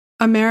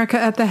America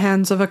at the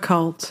Hands of a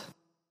Cult.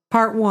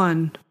 Part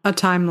 1. A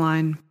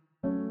Timeline.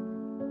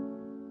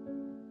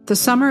 The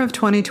summer of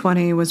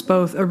 2020 was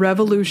both a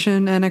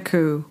revolution and a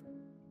coup,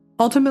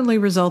 ultimately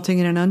resulting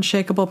in an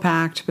unshakable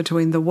pact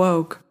between the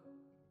woke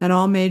and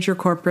all major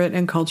corporate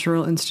and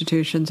cultural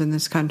institutions in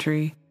this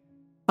country,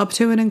 up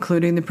to and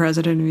including the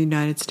President of the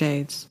United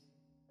States.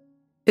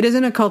 It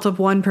isn't a cult of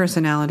one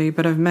personality,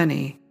 but of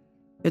many.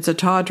 It's a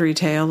tawdry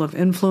tale of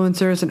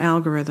influencers and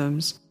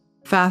algorithms,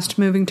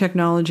 fast-moving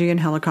technology and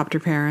helicopter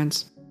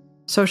parents,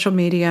 social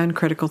media and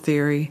critical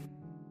theory.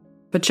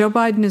 But Joe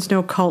Biden is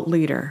no cult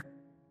leader.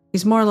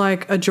 He's more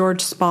like a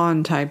George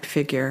Spahn-type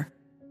figure,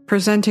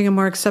 presenting a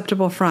more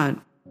acceptable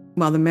front,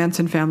 while the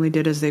Manson family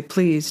did as they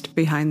pleased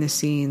behind the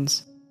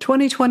scenes.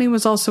 2020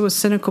 was also a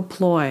cynical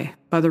ploy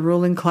by the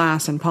ruling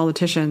class and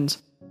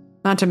politicians,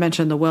 not to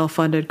mention the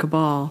well-funded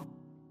cabal,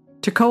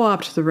 to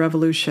co-opt the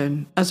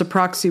revolution as a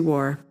proxy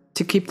war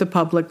to keep the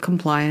public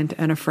compliant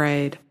and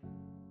afraid,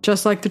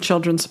 just like the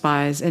children's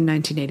spies in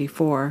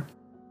 1984.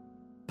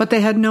 But they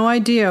had no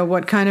idea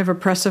what kind of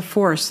oppressive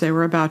force they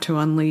were about to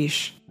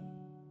unleash.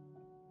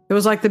 It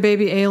was like the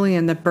baby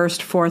alien that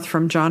burst forth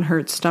from John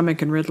Hurt's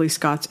stomach in Ridley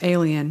Scott's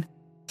Alien,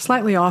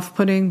 slightly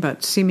off-putting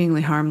but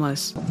seemingly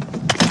harmless.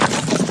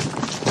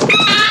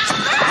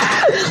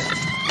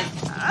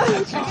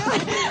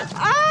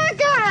 Oh,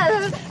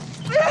 God!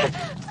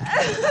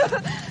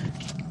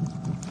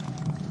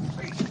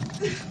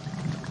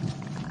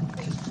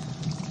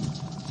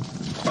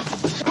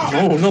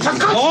 No,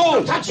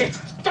 don't touch it!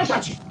 Don't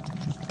touch it!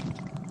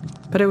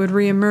 But it would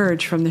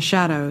reemerge from the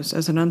shadows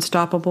as an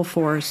unstoppable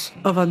force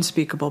of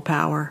unspeakable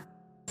power.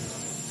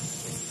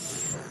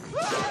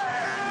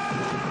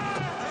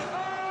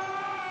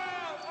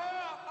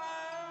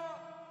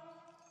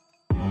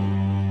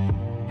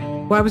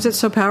 Why was it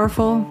so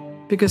powerful?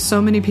 Because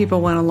so many people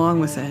went along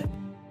with it.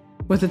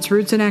 With its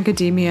roots in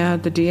academia,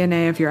 the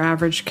DNA of your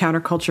average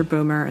counterculture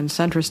boomer and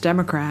centrist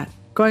Democrat,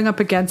 going up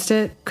against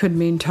it could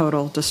mean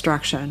total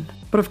destruction.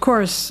 But of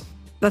course,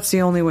 that's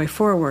the only way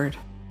forward,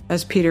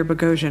 as Peter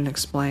Boghossian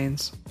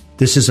explains.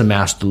 This is a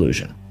mass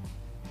delusion.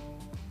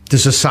 The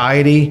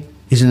society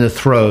is in the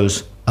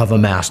throes of a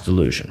mass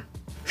delusion.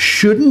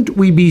 Shouldn't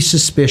we be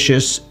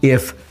suspicious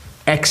if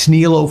ex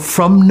nihilo,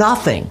 from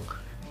nothing,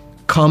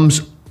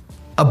 comes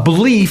a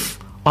belief,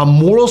 a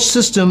moral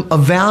system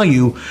of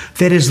value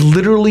that has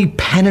literally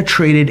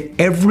penetrated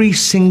every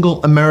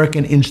single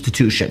American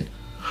institution,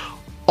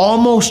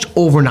 almost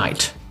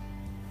overnight?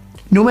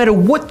 No matter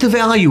what the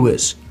value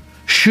is,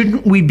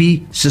 shouldn't we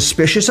be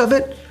suspicious of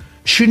it?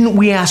 Shouldn't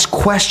we ask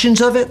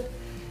questions of it?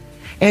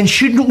 And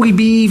shouldn't we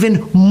be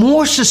even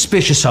more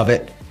suspicious of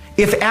it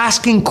if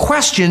asking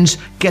questions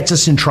gets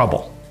us in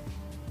trouble?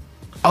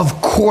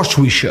 Of course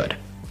we should.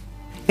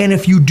 And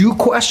if you do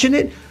question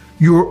it,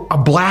 you're a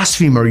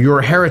blasphemer,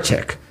 you're a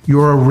heretic,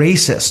 you're a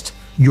racist,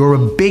 you're a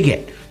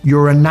bigot,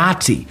 you're a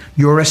Nazi,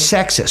 you're a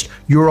sexist,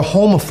 you're a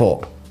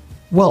homophobe.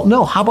 Well,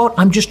 no, how about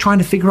I'm just trying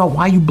to figure out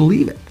why you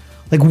believe it?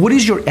 Like, what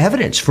is your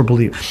evidence for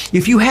believing?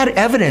 If you had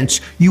evidence,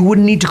 you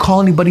wouldn't need to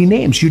call anybody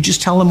names. You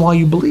just tell them why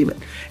you believe it.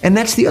 And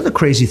that's the other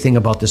crazy thing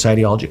about this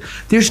ideology.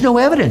 There's no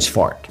evidence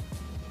for it.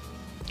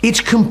 It's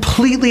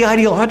completely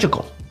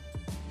ideological.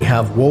 We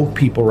have woke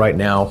people right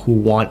now who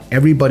want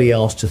everybody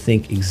else to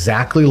think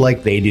exactly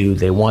like they do.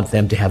 They want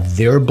them to have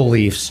their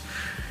beliefs.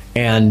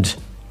 And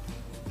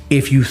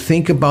if you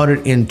think about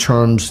it in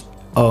terms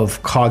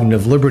of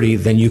cognitive liberty,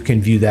 then you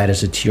can view that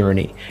as a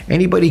tyranny.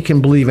 Anybody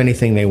can believe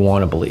anything they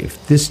want to believe.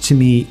 This, to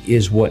me,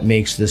 is what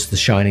makes this the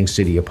shining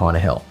city upon a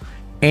hill.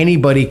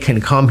 Anybody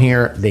can come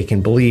here, they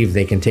can believe,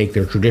 they can take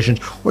their traditions,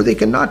 or they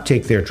cannot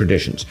take their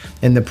traditions.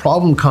 And the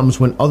problem comes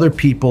when other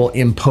people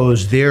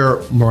impose their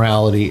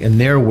morality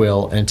and their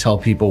will and tell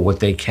people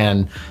what they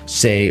can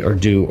say or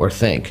do or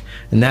think.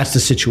 And that's the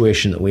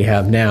situation that we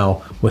have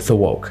now with the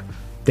woke.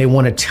 They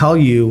want to tell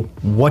you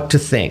what to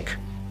think.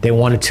 They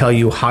want to tell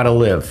you how to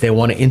live. They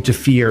want to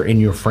interfere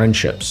in your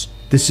friendships.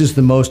 This is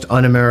the most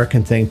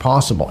un-American thing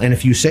possible. And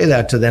if you say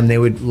that to them, they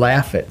would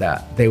laugh at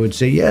that. They would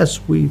say, yes,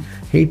 we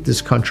hate this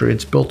country.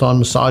 It's built on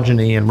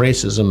misogyny and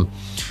racism.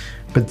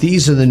 But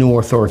these are the new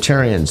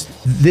authoritarians.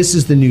 This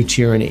is the new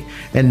tyranny.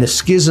 And the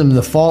schism,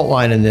 the fault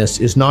line in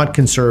this is not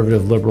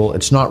conservative, liberal.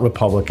 It's not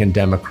Republican,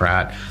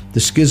 Democrat.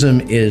 The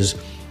schism is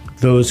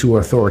those who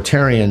are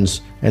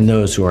authoritarians and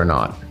those who are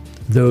not.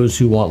 Those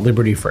who want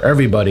liberty for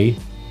everybody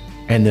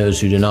and those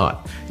who do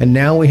not. And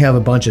now we have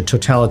a bunch of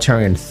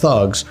totalitarian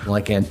thugs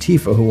like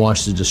Antifa who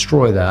wants to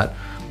destroy that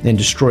and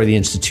destroy the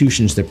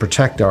institutions that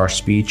protect our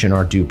speech and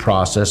our due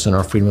process and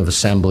our freedom of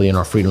assembly and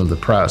our freedom of the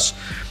press.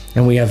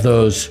 And we have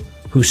those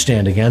who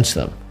stand against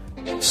them.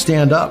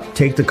 Stand up,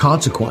 take the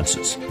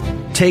consequences,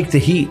 take the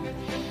heat,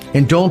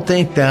 and don't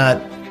think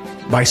that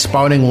by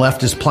spouting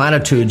leftist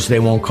platitudes they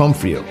won't come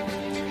for you.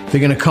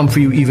 They're going to come for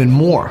you even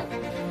more.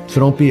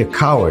 So don't be a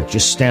coward,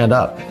 just stand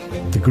up.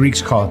 The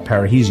Greeks call it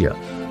parrhesia.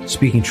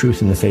 Speaking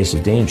truth in the face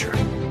of danger.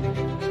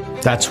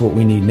 That's what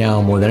we need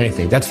now more than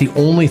anything. That's the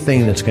only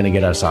thing that's going to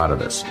get us out of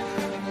this.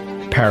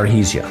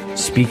 Parrhesia,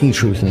 speaking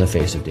truth in the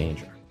face of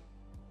danger.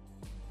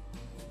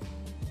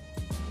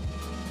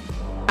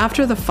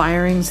 After the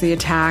firings, the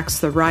attacks,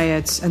 the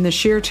riots, and the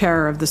sheer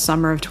terror of the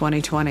summer of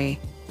 2020,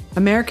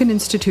 American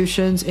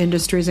institutions,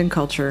 industries, and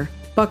culture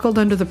buckled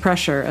under the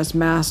pressure as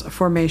mass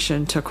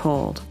formation took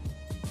hold.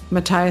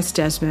 Matthias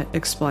Desmet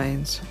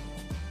explains.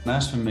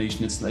 Mass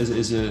formation is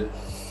a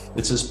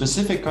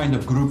specific kind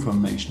of group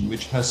formation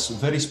which has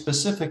very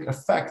specific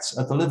effects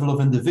at the level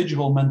of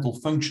individual mental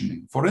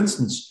functioning. For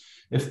instance,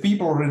 if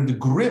people are in the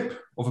grip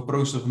of a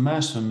process of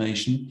mass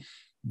formation,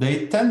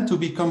 they tend to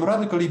become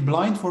radically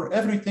blind for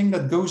everything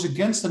that goes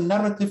against the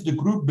narrative the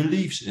group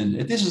believes in.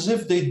 It is as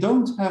if they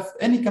don't have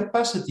any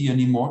capacity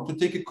anymore to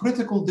take a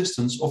critical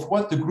distance of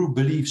what the group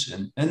believes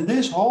in. And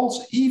this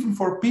holds even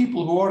for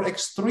people who are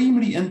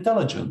extremely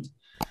intelligent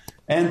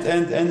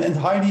and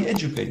highly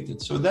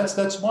educated. So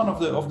that's one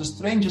of the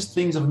strangest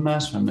things of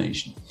mass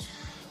formation.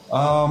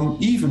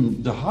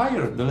 Even the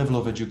higher the level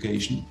of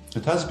education,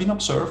 it has been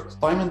observed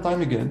time and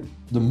time again,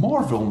 the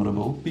more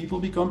vulnerable people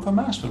become for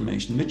mass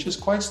formation, which is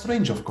quite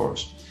strange, of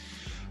course.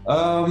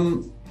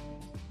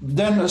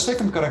 Then a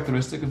second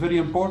characteristic, a very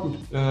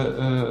important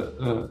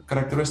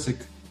characteristic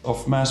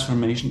of mass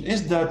formation,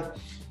 is that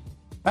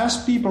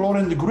as people are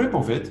in the grip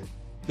of it,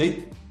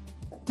 they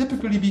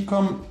typically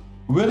become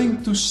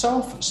willing to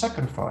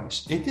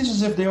self-sacrifice. It is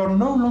as if they are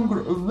no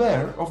longer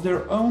aware of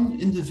their own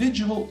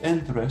individual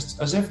interests,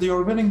 as if they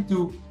are willing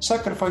to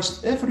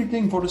sacrifice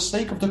everything for the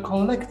sake of the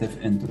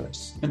collective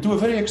interests, and to a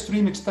very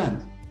extreme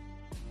extent.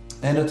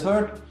 And a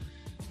third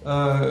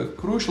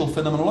crucial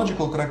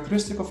phenomenological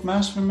characteristic of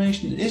mass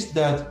formation is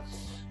that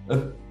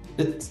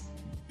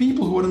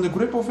people who are in the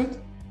grip of it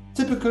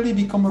typically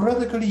become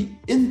radically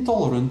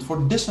intolerant for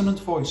dissonant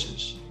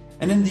voices.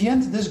 And in the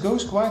end, this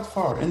goes quite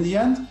far. In the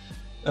end,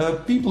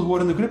 people who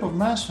are in the grip of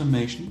mass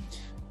formation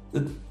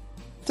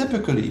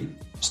typically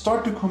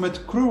start to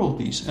commit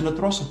cruelties and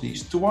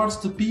atrocities towards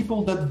the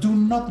people that do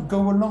not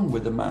go along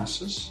with the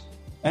masses.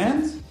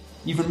 And,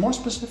 even more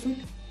specific,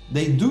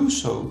 they do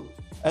so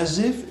as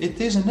if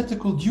it is an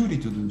ethical duty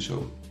to do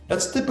so.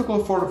 That's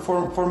typical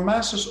for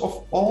masses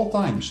of all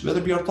times,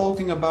 whether we are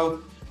talking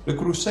about the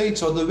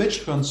Crusades or the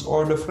witch hunts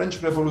or the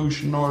French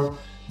Revolution or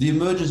the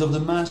emergence of the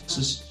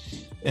masses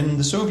in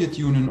the Soviet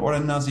Union or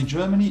in Nazi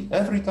Germany.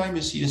 Every time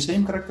you see the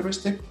same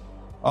characteristic,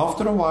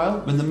 after a while,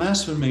 when the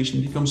mass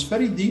formation becomes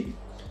very deep,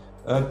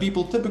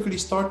 people typically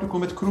start to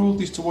commit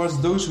cruelties towards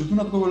those who do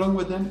not go along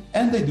with them,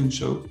 and they do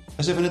so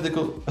as if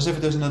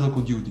it is an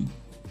ethical duty.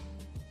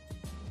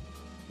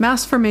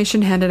 Mass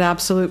formation handed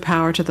absolute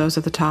power to those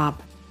at the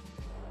top.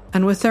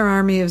 And with their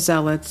army of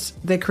zealots,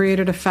 they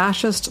created a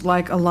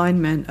fascist-like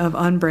alignment of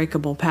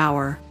unbreakable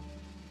power,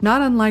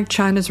 not unlike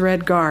China's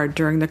Red Guard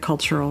during the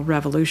Cultural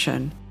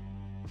Revolution.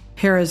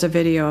 Here is a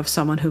video of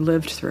someone who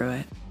lived through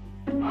it.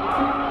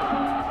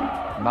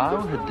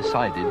 Mao had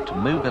decided to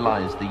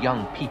mobilize the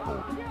young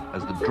people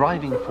as the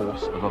driving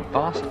force of a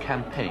vast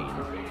campaign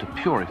to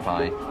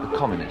purify the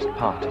Communist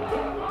Party.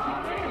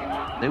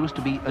 There was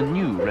to be a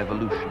new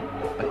revolution,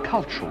 a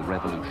cultural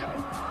revolution,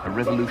 a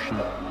revolution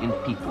in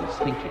people's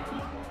thinking.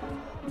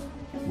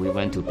 We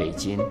went to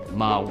Beijing.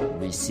 Mao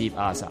received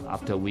us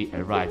after we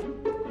arrived.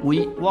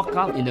 We woke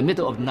up in the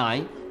middle of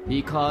night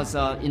because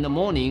in the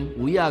morning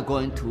we are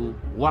going to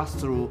walk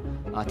through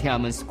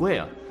Tiananmen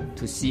Square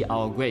to see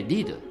our great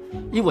leader.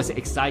 It was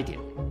exciting.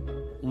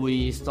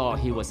 We thought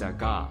he was a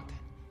god.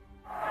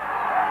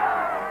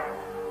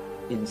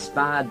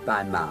 Inspired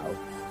by Mao,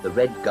 the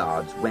Red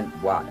Guards went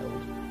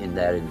wild in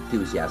their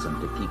enthusiasm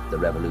to keep the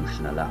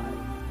revolution alive.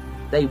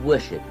 They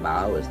worship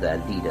Mao as their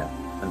leader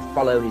and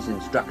follow his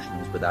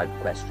instructions without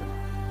question.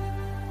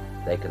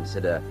 They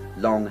consider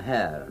long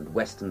hair and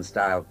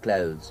Western-style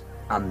clothes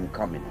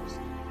uncommunist.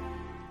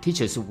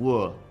 Teachers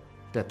were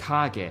the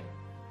target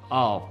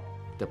of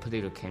the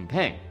political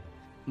campaign.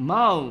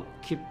 Mao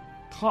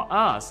taught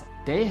us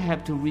they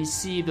have to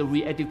receive the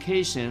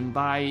re-education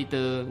by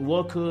the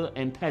worker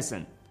and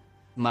peasant.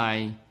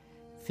 My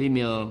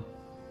female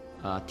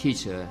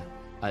teacher,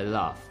 I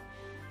love.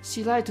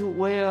 She liked to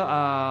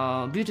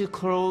wear beautiful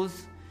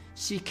clothes.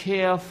 She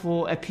cared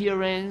for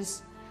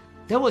appearance.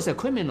 There was a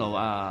criminal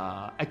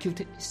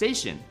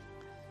accusation.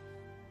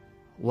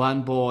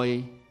 One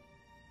boy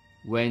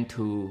went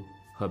to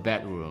her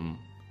bedroom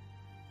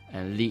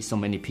and lead so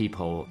many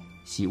people.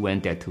 She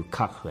went there to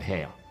cut her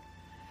hair.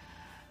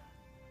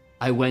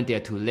 I went there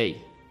too late.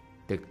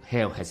 The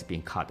hair has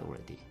been cut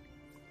already.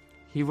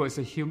 He was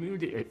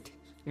humiliated,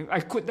 and I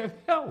couldn't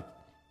help.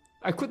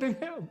 I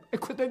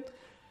couldn't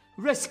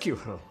rescue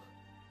her.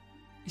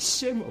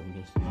 Shame on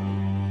me.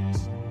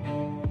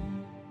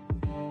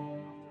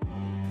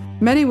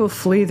 Many will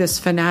flee this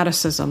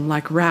fanaticism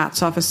like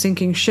rats off a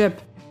sinking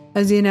ship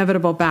as the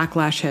inevitable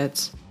backlash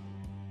hits.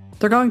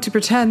 They're going to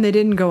pretend they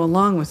didn't go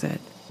along with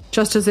it,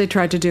 just as they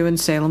tried to do in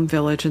Salem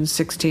Village in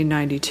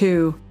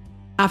 1692,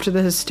 after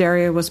the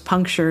hysteria was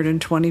punctured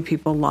and 20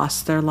 people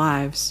lost their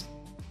lives.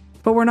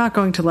 But we're not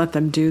going to let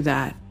them do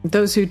that.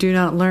 Those who do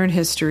not learn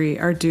history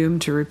are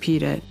doomed to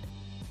repeat it.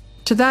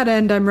 To that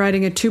end, I'm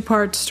writing a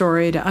 2-part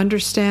story to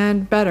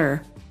understand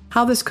better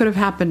how this could have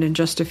happened in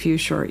just a few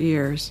short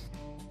years.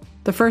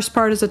 The first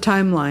part is a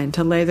timeline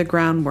to lay the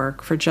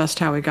groundwork for just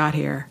how we got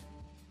here.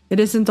 It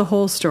isn't the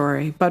whole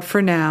story, but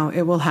for now,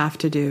 it will have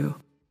to do.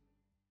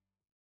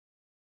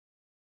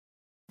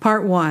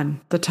 Part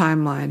 1, the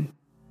timeline.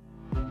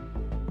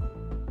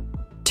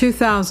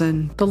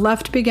 2000, the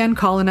left began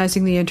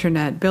colonizing the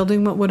internet,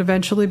 building what would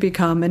eventually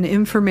become an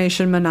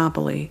information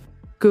monopoly.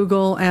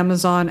 Google,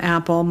 Amazon,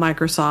 Apple,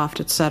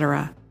 Microsoft,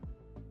 etc.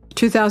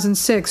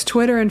 2006,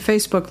 Twitter and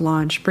Facebook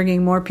launch,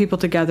 bringing more people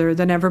together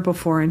than ever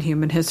before in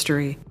human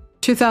history.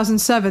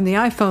 2007, the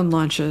iPhone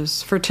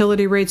launches,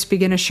 fertility rates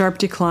begin a sharp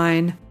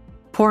decline,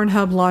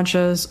 Pornhub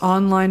launches,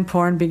 online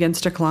porn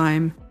begins to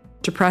climb,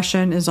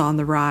 depression is on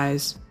the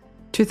rise.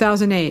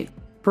 2008,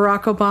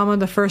 Barack Obama,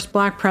 the first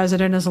black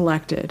president, is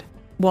elected.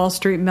 Wall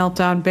Street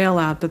meltdown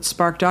bailout that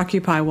sparked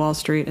Occupy Wall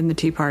Street and the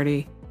Tea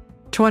Party.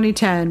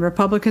 2010,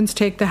 Republicans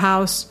take the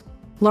House,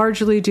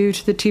 largely due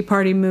to the Tea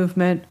Party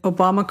movement.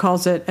 Obama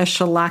calls it a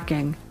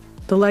shellacking.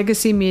 The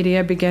legacy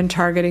media began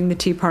targeting the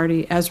Tea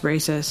Party as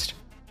racist.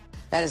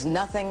 That is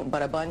nothing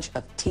but a bunch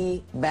of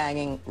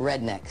tea-bagging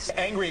rednecks.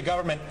 Angry at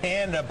government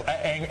and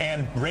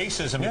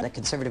racism. The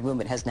conservative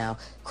movement has now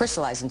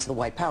crystallized into the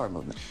white power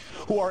movement.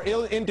 Who are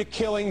into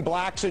killing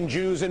blacks and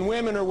Jews and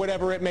women or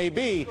whatever it may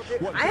be.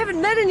 I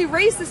haven't met any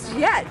racists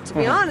yet, to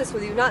be honest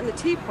with you, not in the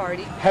Tea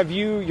Party. Have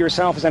you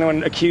yourself, has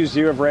anyone accused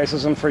you of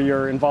racism for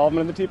your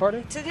involvement in the Tea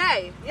Party?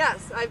 Today,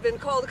 yes. I've been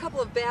called a couple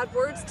of bad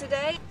words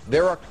today.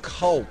 They're a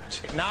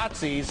cult.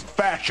 Nazis.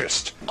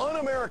 Fascist.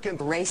 Un-American.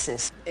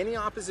 Racist. Any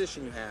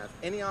opposition you have,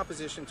 any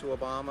opposition to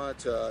Obama,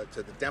 to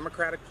the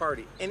Democratic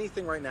Party,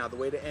 anything right now, the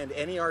way to end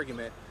any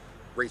argument,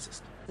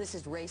 racist. This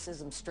is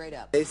racism straight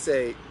up. They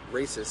say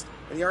racist,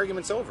 and the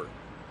argument's over.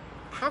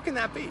 How can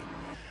that be?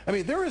 I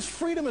mean, there is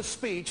freedom of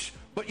speech,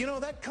 but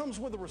that comes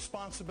with a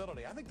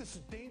responsibility. I think this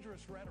is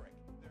dangerous rhetoric.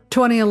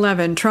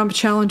 2011, Trump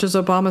challenges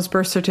Obama's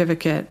birth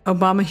certificate.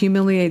 Obama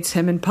humiliates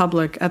him in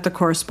public at the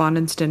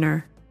Correspondents'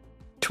 Dinner.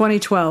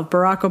 2012,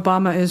 Barack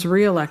Obama is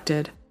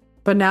re-elected,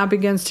 but now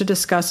begins to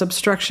discuss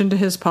obstruction to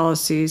his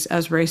policies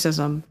as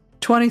racism.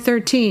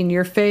 2013,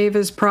 Your Fave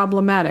is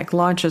Problematic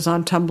launches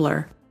on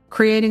Tumblr,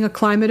 creating a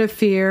climate of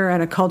fear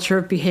and a culture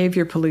of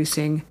behavior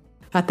policing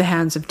at the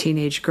hands of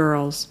teenage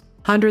girls.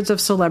 Hundreds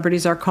of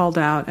celebrities are called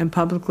out and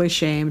publicly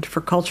shamed for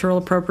cultural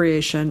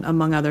appropriation,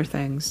 among other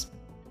things.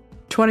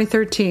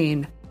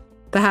 2013,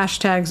 the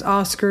hashtags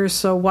Oscars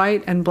So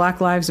White and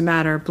Black Lives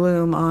Matter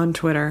bloom on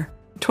Twitter.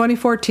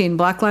 2014,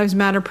 Black Lives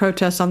Matter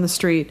protests on the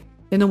street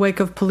in the wake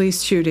of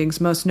police shootings,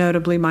 most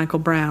notably Michael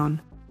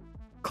Brown.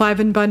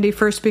 Cliven Bundy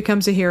first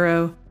becomes a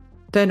hero,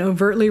 then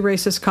overtly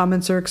racist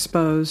comments are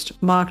exposed,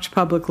 mocked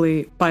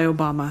publicly by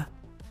Obama.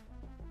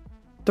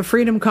 The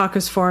Freedom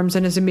Caucus forms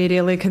and is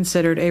immediately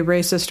considered a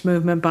racist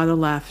movement by the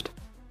left.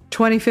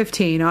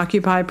 2015,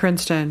 Occupy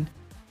Princeton,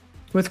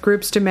 with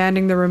groups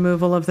demanding the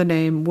removal of the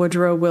name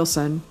Woodrow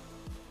Wilson.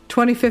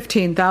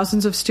 2015,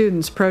 thousands of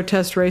students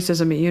protest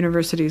racism at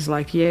universities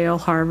like Yale,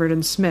 Harvard,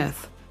 and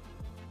Smith.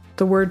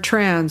 The word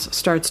trans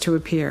starts to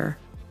appear.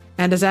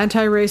 And as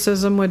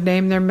anti-racism would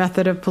name their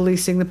method of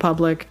policing the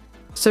public,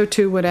 so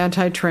too would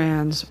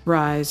anti-trans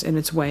rise in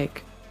its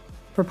wake.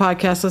 For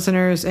podcast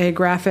listeners, a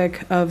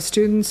graphic of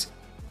students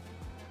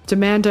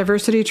demand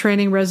diversity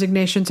training,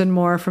 resignations, and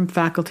more from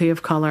faculty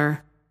of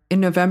color in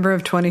November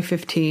of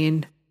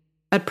 2015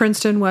 at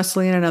Princeton,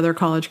 Wesleyan, and other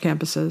college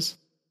campuses.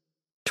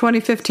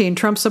 2015,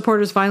 Trump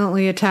supporters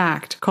violently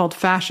attacked, called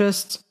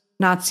fascists,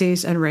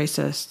 Nazis, and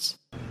racists.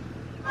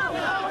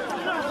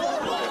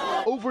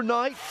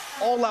 Overnight,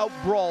 all-out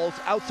brawls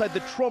outside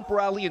the Trump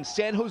rally in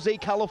San Jose,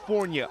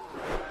 California.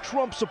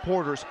 Trump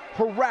supporters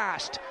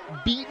harassed,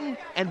 beaten,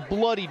 and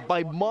bloodied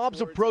by mobs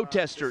of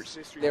protesters.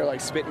 They were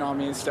spitting on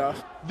me and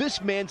stuff.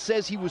 This man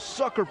says he was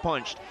sucker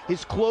punched,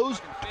 his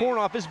clothes torn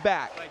off his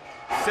back.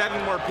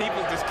 7 more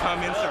people just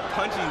come in, start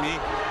punching me.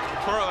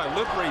 I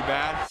look pretty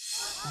bad.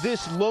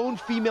 This lone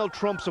female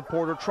Trump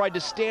supporter tried to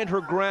stand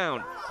her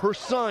ground. Her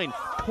sign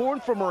torn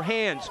from her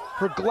hands,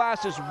 her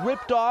glasses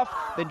ripped off,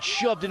 then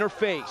shoved in her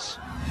face.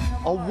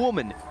 A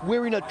woman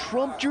wearing a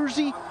Trump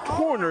jersey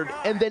cornered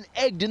and then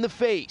egged in the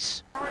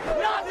face.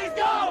 Nazis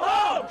go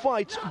home!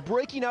 Fights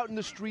breaking out in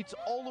the streets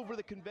all over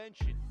the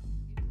convention.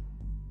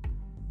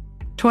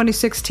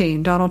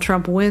 2016, Donald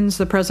Trump wins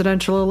the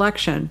presidential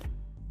election,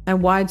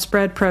 and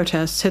widespread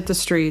protests hit the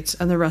streets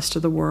and the rest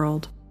of the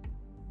world.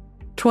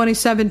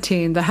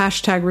 2017, the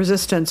hashtag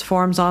resistance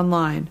forms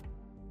online,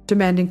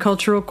 demanding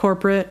cultural,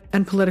 corporate,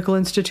 and political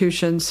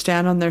institutions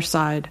stand on their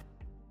side,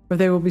 or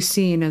they will be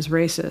seen as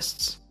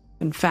racists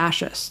and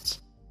fascists.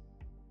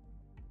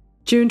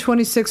 June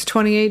 26,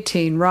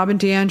 2018, Robin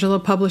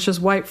DiAngelo publishes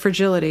White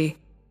Fragility,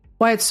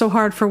 Why It's So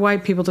Hard for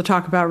White People to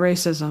Talk About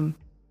Racism.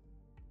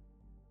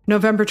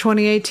 November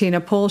 2018,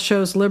 a poll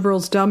shows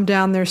liberals dumb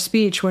down their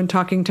speech when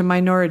talking to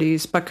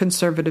minorities, but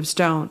conservatives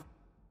don't.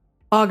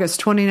 August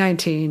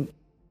 2019,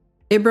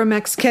 Ibram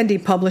X.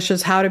 Kendi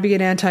publishes How to Be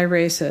an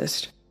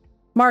Anti-Racist.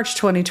 March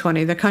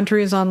 2020, the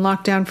country is on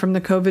lockdown from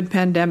the COVID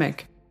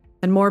pandemic,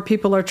 and more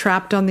people are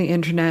trapped on the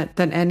internet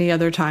than any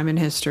other time in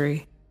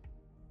history.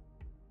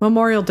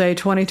 Memorial Day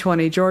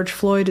 2020, George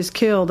Floyd is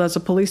killed as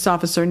a police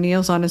officer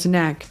kneels on his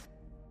neck,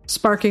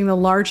 sparking the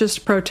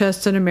largest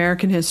protests in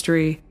American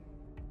history.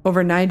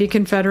 Over 90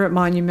 Confederate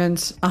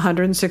monuments,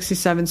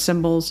 167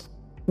 symbols,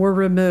 were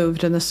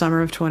removed in the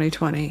summer of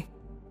 2020.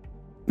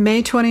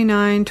 May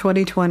 29,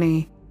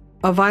 2020,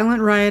 a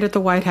violent riot at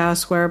the White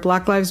House where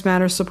Black Lives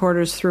Matter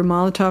supporters threw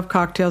Molotov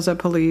cocktails at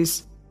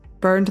police,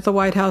 burned the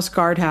White House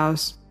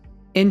guardhouse,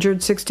 injured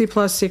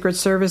 60-plus Secret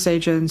Service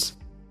agents,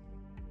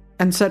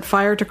 and set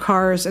fire to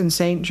cars in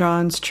St.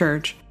 John's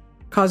Church,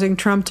 causing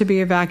Trump to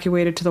be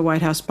evacuated to the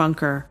White House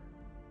bunker.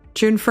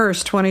 June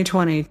 1st,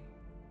 2020.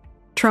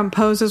 Trump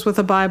poses with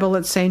a Bible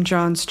at St.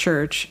 John's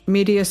Church.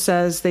 Media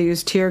says they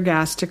used tear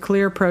gas to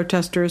clear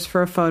protesters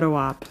for a photo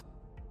op.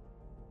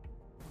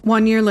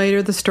 1 year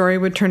later, the story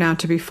would turn out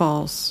to be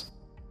false.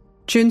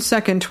 June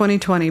 2nd,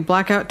 2020,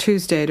 Blackout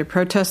Tuesday to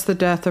protest the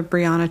death of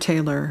Breonna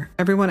Taylor.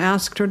 Everyone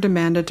asked or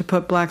demanded to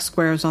put black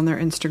squares on their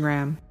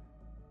Instagram.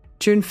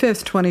 June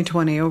 5th,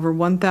 2020, over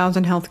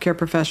 1,000 healthcare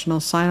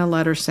professionals sign a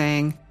letter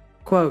saying,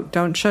 quote,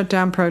 "Don't shut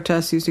down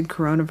protests using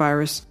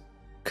coronavirus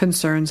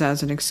concerns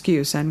as an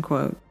excuse," end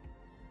quote.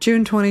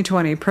 June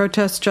 2020,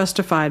 protests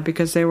justified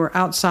because they were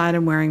outside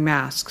and wearing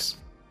masks.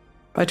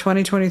 By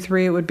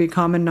 2023, it would be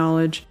common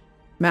knowledge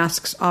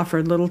masks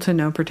offered little to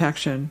no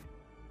protection.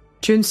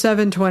 June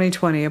 7,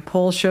 2020, a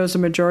poll shows a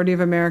majority of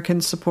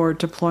Americans support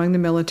deploying the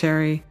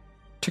military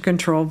to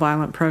control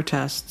violent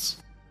protests.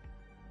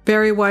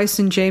 Barry Weiss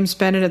and James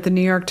Bennett at the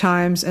New York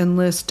Times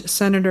enlist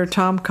Senator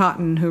Tom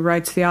Cotton, who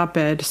writes the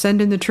op-ed,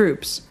 "Send in the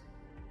troops."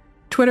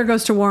 Twitter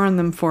goes to war on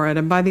them for it,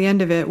 and by the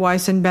end of it,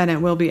 Weiss and Bennett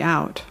will be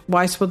out.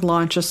 Weiss would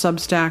launch a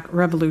Substack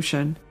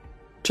revolution.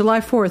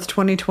 July 4th,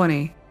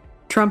 2020,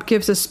 Trump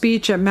gives a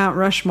speech at Mount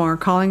Rushmore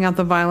calling out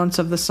the violence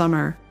of the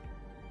summer.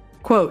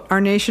 Quote,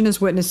 "Our nation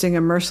is witnessing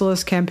a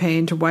merciless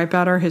campaign to wipe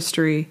out our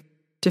history,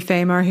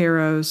 defame our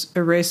heroes,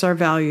 erase our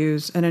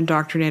values, and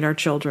indoctrinate our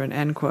children,"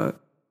 end quote.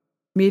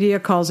 Media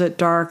calls it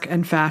dark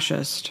and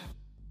fascist.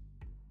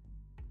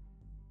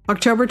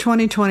 October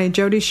 2020,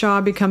 Jodi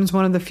Shaw becomes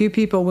one of the few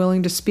people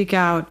willing to speak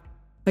out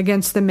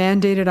against the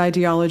mandated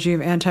ideology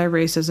of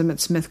anti-racism at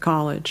Smith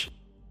College.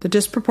 The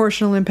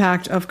disproportionate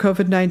impact of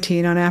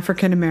COVID-19 on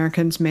African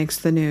Americans makes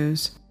the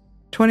news.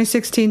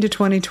 2016 to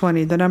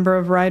 2020, the number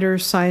of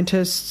writers,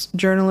 scientists,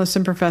 journalists,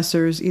 and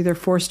professors either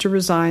forced to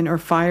resign or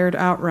fired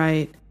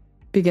outright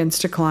begins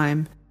to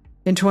climb.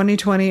 In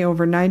 2020,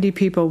 over 90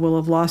 people will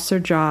have lost their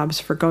jobs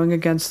for going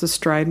against the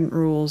strident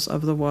rules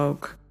of the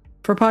woke.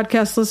 For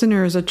podcast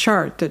listeners, a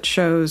chart that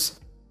shows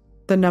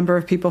the number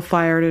of people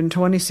fired in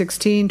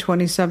 2016,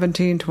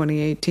 2017,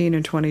 2018,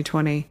 and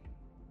 2020.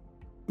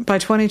 By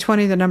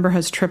 2020, the number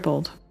has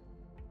tripled.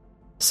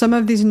 Some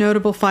of these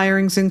notable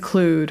firings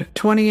include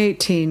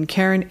 2018,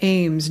 Karen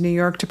Ames, New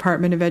York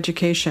Department of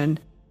Education,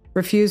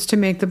 refused to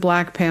make the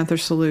Black Panther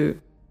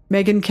salute.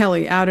 Megyn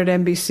Kelly out at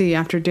NBC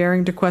after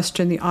daring to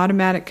question the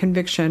automatic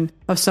conviction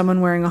of someone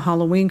wearing a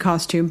Halloween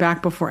costume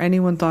back before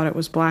anyone thought it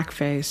was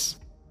blackface.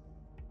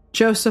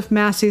 Joseph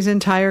Massey's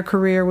entire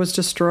career was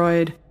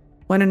destroyed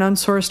when an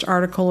unsourced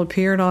article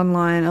appeared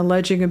online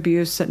alleging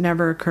abuse that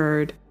never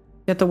occurred,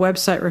 yet the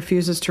website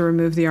refuses to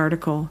remove the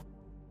article.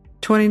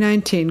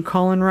 2019,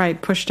 Colin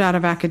Wright pushed out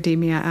of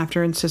academia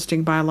after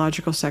insisting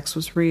biological sex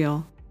was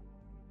real.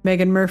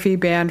 Meghan Murphy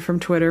banned from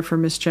Twitter for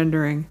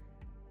misgendering.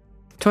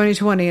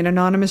 2020, an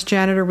anonymous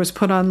janitor was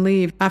put on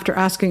leave after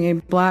asking a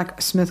Black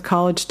Smith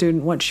College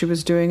student what she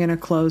was doing in a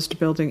closed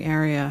building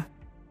area.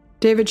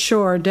 David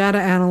Shore, data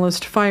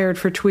analyst, fired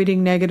for tweeting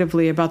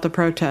negatively about the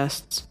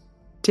protests.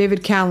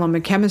 David Callum, a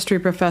chemistry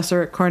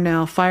professor at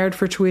Cornell, fired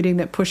for tweeting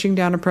that pushing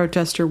down a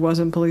protester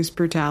wasn't police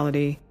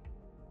brutality.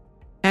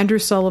 Andrew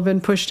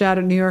Sullivan pushed out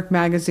at New York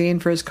Magazine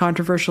for his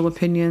controversial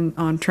opinion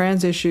on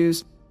trans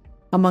issues,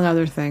 among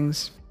other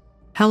things.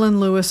 Helen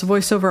Lewis,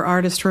 voiceover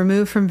artist,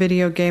 removed from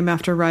video game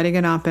after writing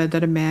an op-ed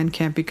that a man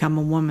can't become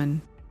a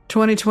woman.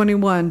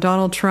 2021,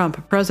 Donald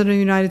Trump, President of the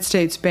United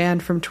States,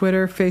 banned from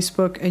Twitter,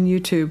 Facebook, and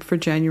YouTube for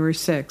January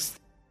 6th.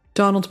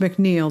 Donald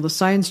McNeil, the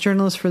science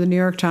journalist for the New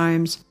York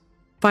Times,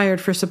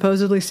 fired for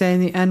supposedly saying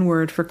the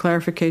N-word for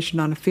clarification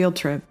on a field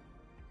trip.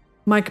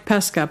 Mike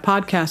Pesca,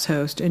 podcast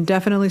host,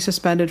 indefinitely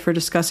suspended for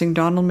discussing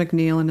Donald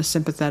McNeil in a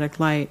sympathetic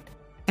light.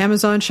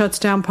 Amazon shuts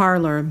down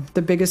Parler,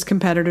 the biggest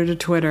competitor to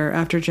Twitter,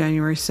 after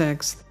January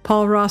 6th.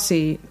 Paul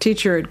Rossi,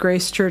 teacher at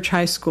Grace Church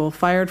High School,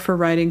 fired for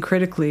writing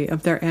critically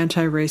of their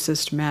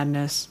anti-racist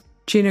madness.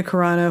 Gina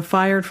Carano,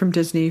 fired from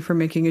Disney for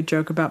making a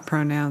joke about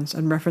pronouns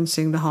and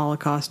referencing the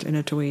Holocaust in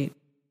a tweet.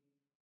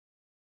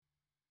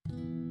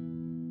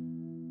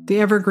 The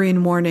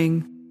Evergreen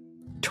Warning.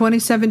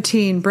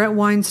 2017, Brett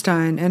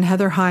Weinstein and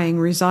Heather Hying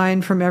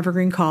resigned from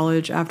Evergreen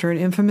College after an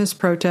infamous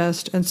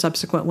protest and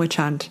subsequent witch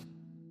hunt.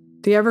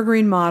 The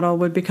Evergreen model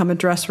would become a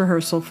dress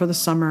rehearsal for the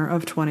summer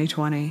of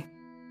 2020.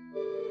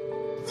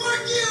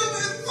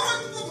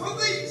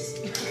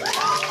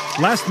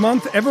 Last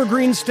month,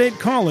 Evergreen State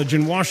College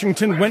in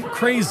Washington went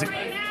crazy.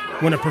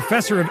 when a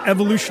professor of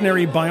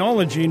evolutionary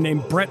biology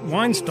named Brett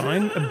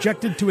Weinstein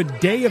objected to a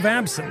day of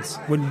absence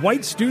when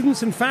white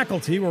students and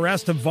faculty were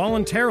asked to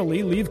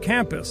voluntarily leave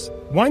campus.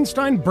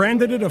 Weinstein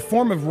branded it a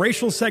form of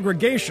racial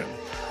segregation.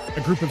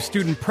 A group of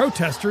student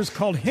protesters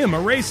called him a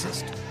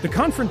racist. The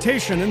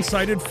confrontation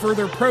incited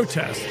further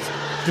protests,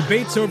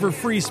 debates over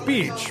free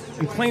speech,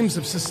 and claims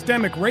of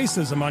systemic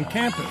racism on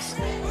campus.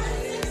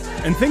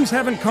 And things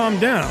haven't calmed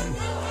down.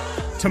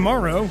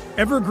 Tomorrow,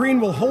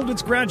 Evergreen will hold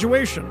its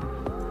graduation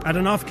at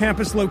an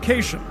off-campus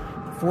location,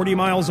 40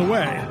 miles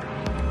away.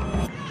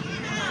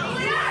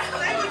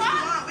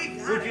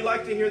 Would you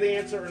like to hear the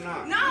answer or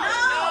not?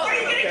 No!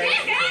 Okay.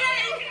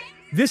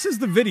 This is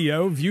the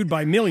video, viewed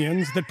by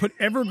millions, that put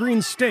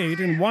Evergreen State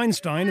and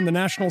Weinstein in the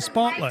national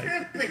spotlight.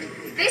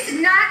 This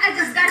is not a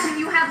discussion.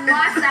 You have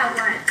lost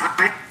that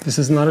one. This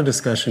is not a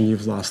discussion.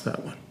 You've lost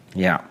that one.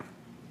 Yeah,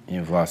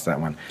 you've lost that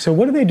one. So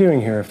what are they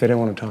doing here if they don't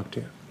want to talk to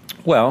you?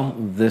 Well,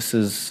 this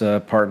is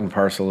part and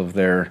parcel of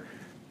their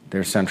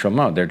central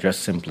mode. They're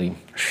just simply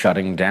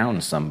shutting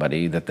down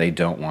somebody that they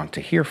don't want to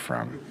hear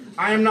from.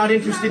 I am not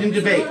interested in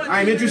debate.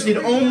 I am interested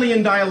only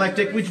in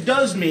dialectic, which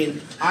does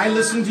mean I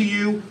listen to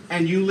you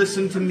and you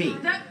listen to me.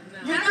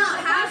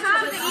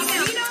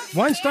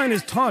 Weinstein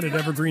has taught at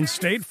Evergreen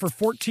State for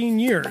 14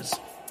 years.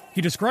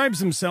 He describes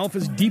himself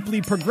as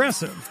deeply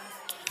progressive,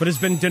 but has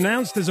been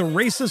denounced as a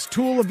racist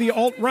tool of the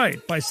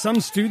alt-right by some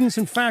students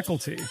and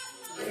faculty.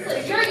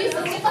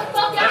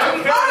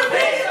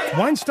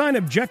 Weinstein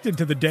objected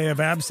to the day of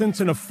absence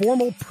in a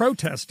formal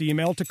protest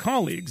email to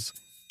colleagues,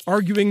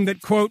 arguing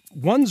that, quote,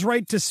 one's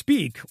right to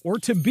speak or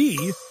to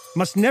be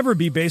must never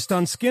be based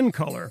on skin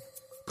color.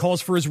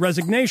 Calls for his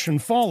resignation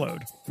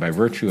followed. By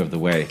virtue of the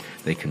way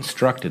they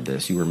constructed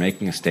this, you were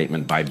making a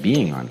statement by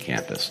being on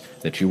campus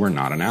that you were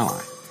not an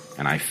ally.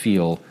 And I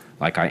feel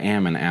like I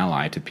am an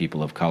ally to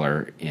people of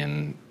color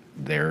in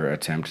their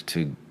attempt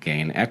to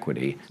gain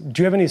equity.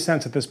 Do you have any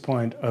sense at this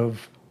point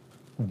of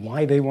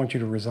why they want you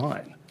to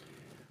resign?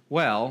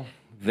 Well,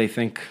 they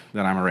think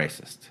that I'm a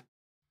racist.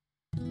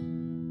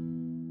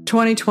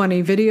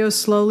 2020, videos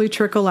slowly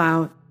trickle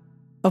out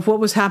of what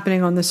was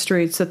happening on the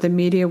streets that the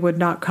media would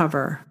not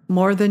cover,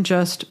 more than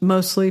just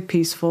mostly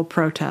peaceful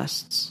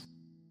protests.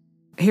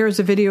 Here is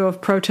a video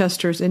of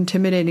protesters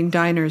intimidating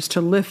diners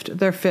to lift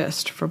their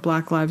fist for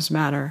Black Lives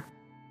Matter.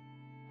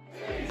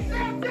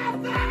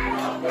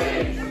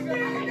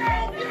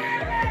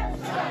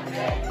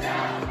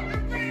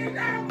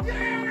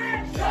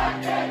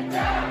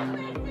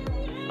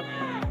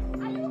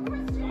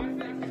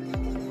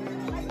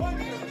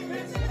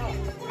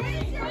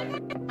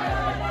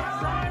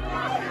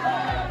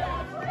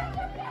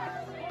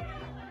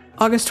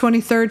 August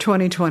 23,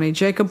 2020,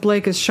 Jacob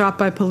Blake is shot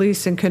by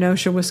police in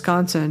Kenosha,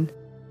 Wisconsin.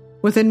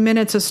 Within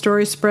minutes, a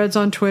story spreads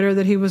on Twitter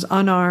that he was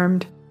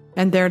unarmed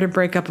and there to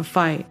break up a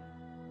fight.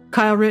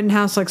 Kyle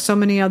Rittenhouse, like so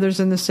many others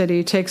in the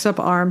city, takes up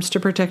arms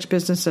to protect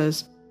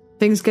businesses.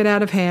 Things get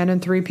out of hand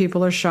and 3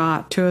 people are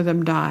shot, 2 of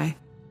them die.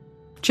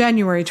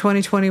 January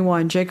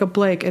 2021, Jacob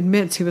Blake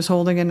admits he was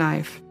holding a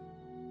knife.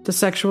 The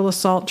sexual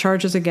assault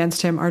charges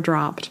against him are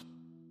dropped.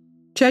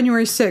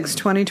 January 6,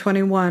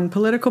 2021,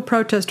 political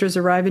protesters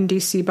arrive in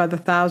D.C. by the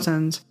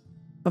thousands.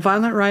 A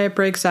violent riot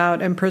breaks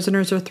out and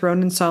prisoners are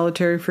thrown in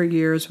solitary for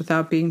years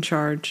without being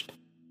charged.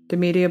 The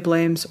media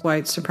blames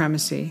white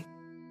supremacy.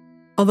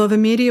 Although the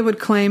media would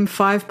claim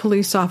 5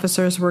 police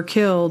officers were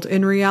killed,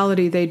 in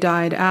reality they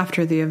died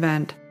after the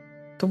event.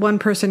 The one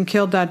person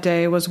killed that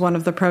day was one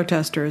of the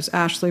protesters,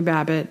 Ashley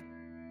Babbitt,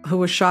 who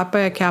was shot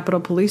by a Capitol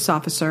police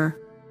officer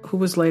who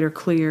was later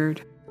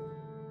cleared.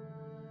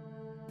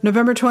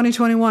 November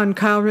 2021,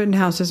 Kyle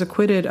Rittenhouse is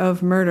acquitted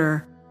of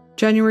murder.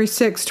 January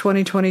 6,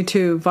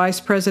 2022, Vice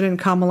President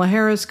Kamala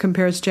Harris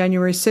compares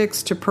January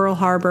 6 to Pearl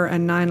Harbor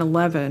and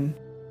 9/11.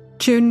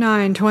 June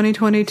 9,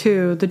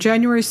 2022, the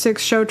January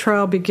 6 show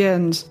trial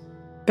begins.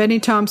 Benny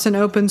Thompson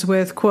opens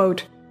with,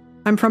 quote,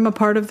 I'm from a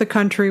part of the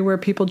country where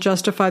people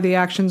justify the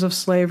actions of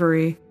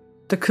slavery,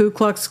 the Ku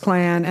Klux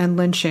Klan, and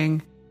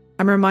lynching.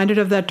 I'm reminded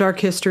of that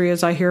dark history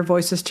as I hear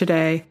voices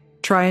today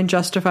try and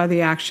justify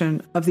the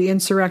action of the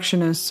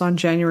insurrectionists on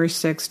January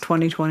 6,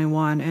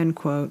 2021, end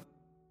quote.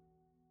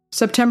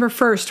 September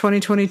 1st,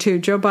 2022,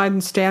 Joe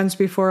Biden stands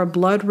before a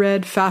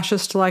blood-red,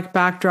 fascist-like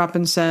backdrop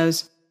and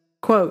says,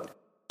 quote,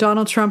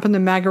 Donald Trump and the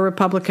MAGA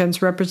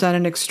Republicans represent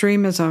an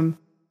extremism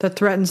that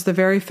threatens the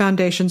very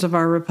foundations of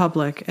our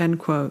republic, end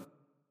quote.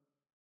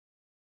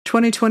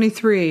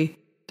 2023,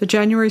 the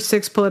January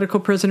 6 political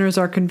prisoners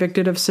are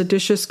convicted of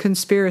seditious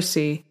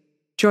conspiracy,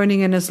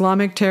 joining an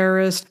Islamic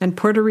terrorist and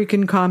Puerto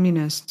Rican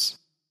communists.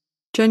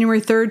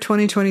 January 3,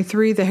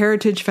 2023, the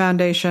Heritage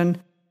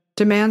Foundation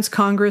demands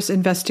Congress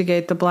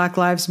investigate the Black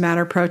Lives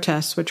Matter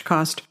protests, which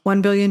cost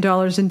 $1 billion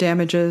in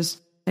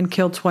damages and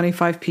killed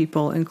 25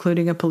 people,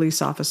 including a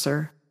police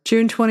officer.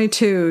 June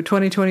 22,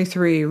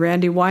 2023,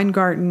 Randy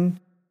Weingarten,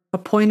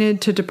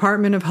 appointed to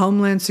Department of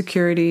Homeland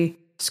Security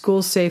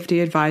School Safety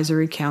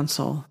Advisory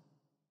Council.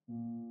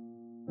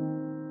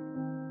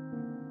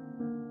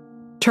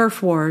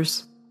 Turf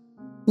wars.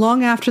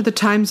 Long after the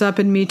Time's Up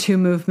and Me Too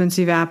movements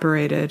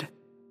evaporated,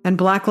 and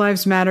Black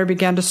Lives Matter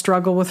began to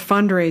struggle with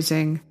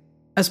fundraising.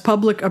 As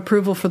public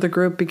approval for the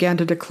group began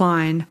to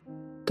decline,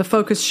 the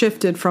focus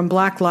shifted from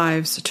Black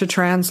lives to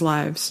trans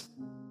lives.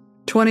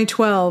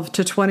 2012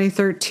 to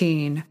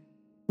 2013,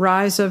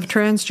 rise of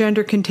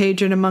transgender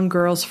contagion among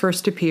girls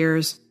first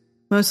appears,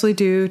 mostly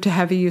due to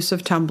heavy use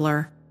of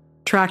Tumblr,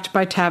 tracked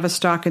by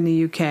Tavistock in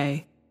the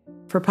UK.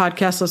 For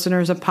podcast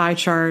listeners, a pie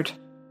chart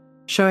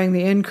showing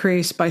the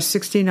increase by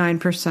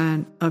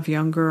 69% of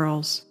young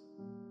girls.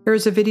 Here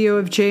is a video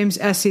of James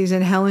Esses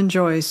and Helen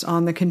Joyce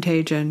on the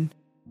contagion.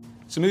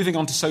 So moving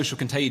on to social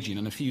contagion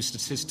and a few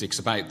statistics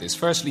about this.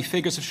 Firstly,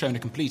 figures have shown a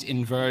complete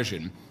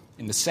inversion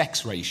in the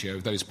sex ratio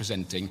of those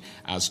presenting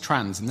as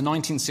trans. In the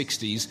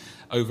 1960s,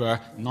 over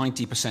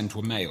 90%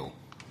 were male.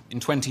 In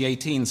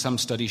 2018, some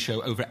studies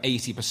show over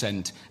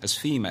 80% as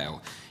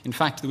female. In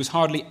fact, there was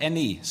hardly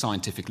any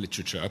scientific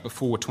literature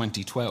before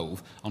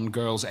 2012 on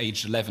girls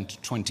aged 11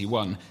 to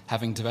 21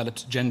 having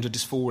developed gender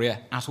dysphoria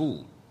at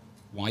all.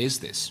 Why is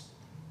this?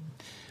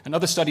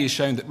 Another study has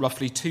shown that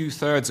roughly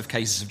 2/3 of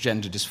cases of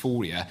gender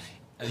dysphoria,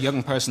 a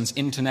young person's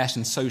internet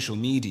and social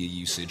media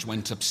usage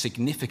went up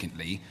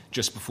significantly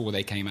just before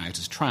they came out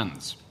as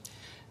trans.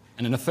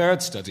 And in a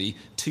third study,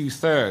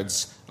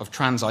 2/3 of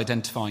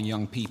trans-identifying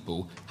young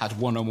people had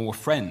one or more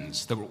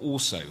friends that were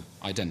also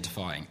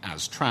identifying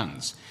as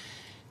trans.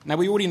 Now,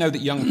 we already know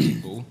that young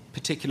people,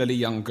 particularly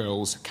young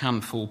girls,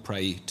 can fall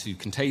prey to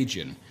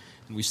contagion.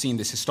 And we've seen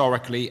this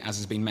historically, as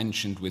has been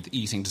mentioned, with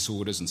eating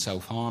disorders and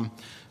self-harm.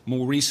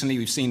 More recently,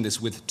 we've seen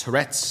this with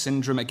Tourette's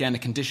syndrome, again, a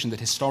condition that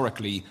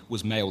historically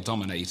was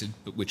male-dominated,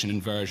 but which an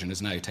inversion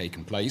has now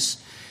taken place.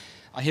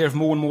 I hear of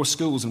more and more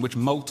schools in which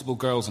multiple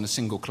girls in a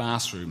single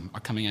classroom are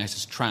coming out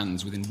as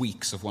trans within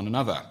weeks of one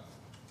another.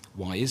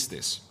 Why is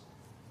this?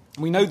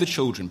 We know that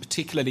children,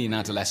 particularly in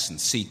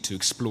adolescence, seek to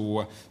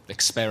explore,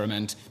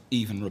 experiment,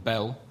 even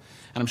rebel.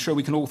 And I'm sure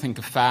we can all think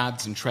of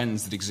fads and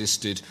trends that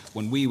existed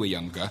when we were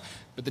younger,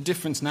 but the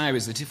difference now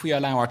is that if we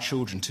allow our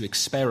children to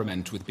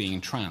experiment with being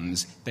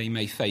trans, they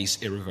may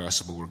face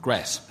irreversible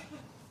regret.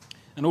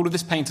 And all of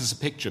this paints us a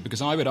picture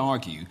because I would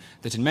argue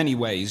that in many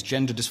ways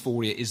gender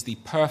dysphoria is the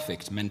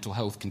perfect mental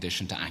health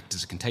condition to act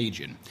as a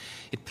contagion.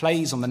 It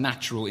plays on the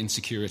natural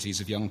insecurities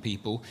of young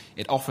people.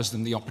 It offers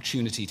them the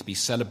opportunity to be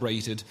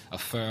celebrated,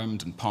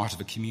 affirmed and part of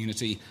a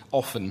community,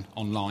 often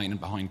online and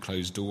behind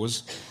closed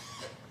doors.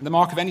 And the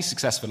mark of any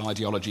successful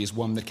ideology is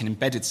one that can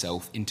embed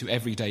itself into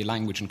everyday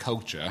language and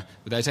culture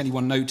without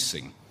anyone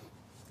noticing.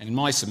 And in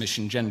my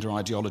submission, gender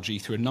ideology,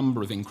 through a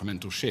number of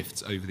incremental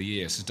shifts over the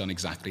years, has done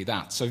exactly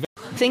that. So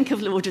think of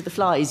Lord of the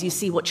Flies. You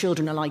see what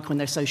children are like when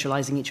they're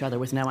socialising each other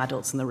with no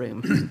adults in the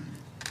room.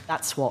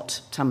 That's what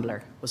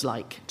Tumblr was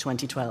like,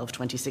 2012,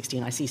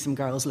 2016. I see some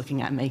girls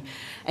looking at me.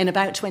 In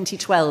about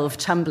 2012,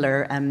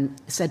 Tumblr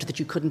said that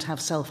you couldn't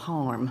have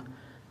self-harm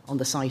on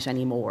the site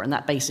anymore, and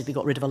that basically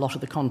got rid of a lot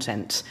of the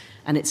content,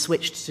 and it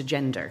switched to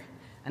gender.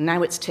 And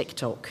now it's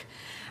TikTok.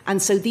 And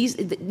so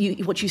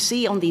what you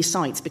see on these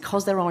sites,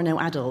 because there are no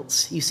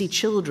adults, you see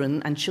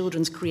children and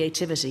children's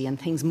creativity, and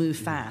things move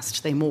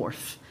fast, they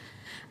morph.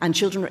 And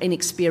children are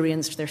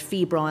inexperienced, they're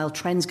febrile,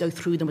 trends go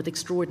through them with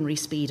extraordinary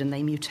speed, and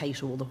they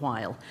mutate all the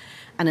while.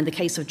 And in the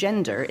case of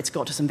gender, it's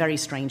got to some very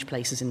strange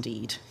places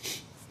indeed.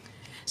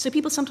 So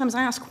people sometimes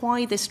ask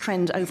why this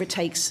trend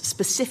overtakes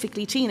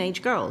specifically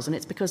teenage girls, and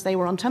it's because they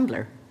were on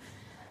Tumblr.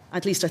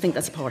 At least I think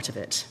that's part of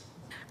it.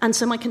 And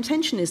so my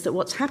contention is that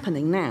what's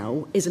happening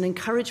now is an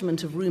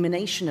encouragement of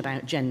rumination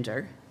about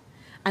gender,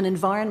 an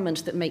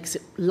environment that makes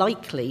it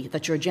likely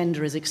that your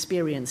gender is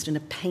experienced in a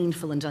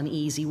painful and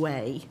uneasy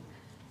way,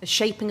 a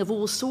shaping of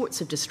all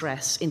sorts of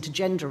distress into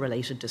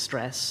gender-related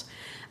distress,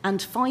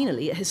 and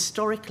finally, a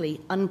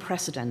historically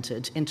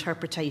unprecedented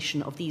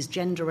interpretation of these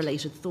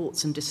gender-related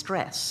thoughts and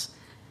distress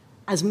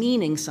as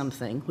meaning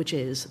something, which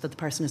is that the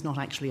person is not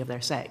actually of their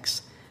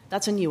sex.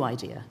 That's a new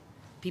idea.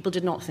 People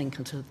did not think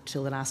until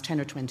the last 10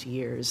 or 20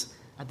 years,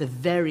 at the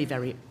very,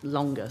 very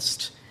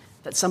longest,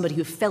 that somebody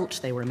who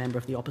felt they were a member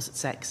of the opposite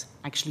sex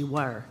actually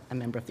were a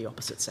member of the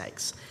opposite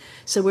sex.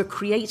 So we're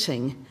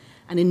creating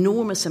an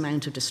enormous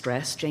amount of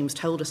distress. James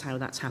told us how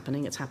that's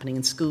happening. It's happening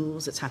in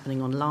schools, it's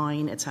happening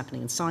online, it's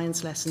happening in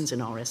science lessons, in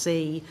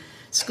RSE,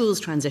 schools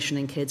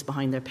transitioning kids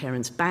behind their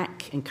parents'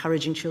 back,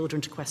 encouraging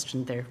children to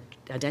question their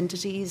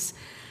identities.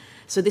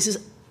 So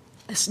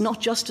it's not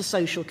just a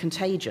social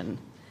contagion,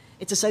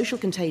 it's a social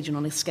contagion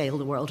on a scale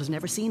the world has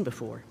never seen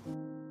before.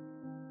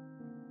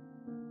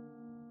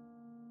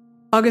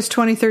 August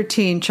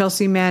 2013,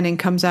 Chelsea Manning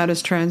comes out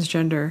as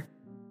transgender.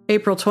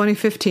 April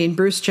 2015,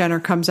 Bruce Jenner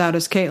comes out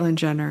as Caitlyn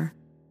Jenner.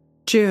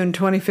 June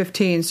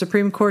 2015,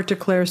 Supreme Court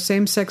declares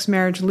same-sex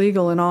marriage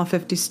legal in all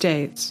 50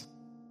 states.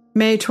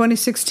 May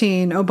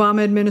 2016,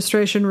 Obama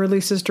administration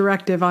releases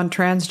directive on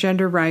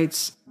transgender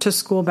rights to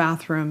school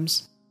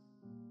bathrooms.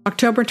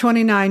 October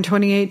 29,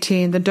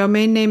 2018, the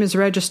domain name is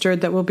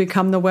registered that will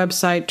become the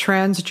website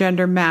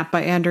Transgender Map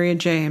by Andrea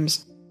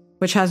James,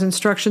 which has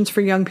instructions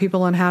for young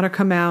people on how to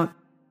come out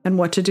and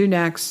what to do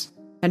next,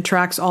 and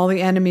tracks all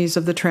the enemies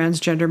of the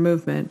transgender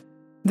movement.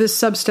 This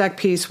Substack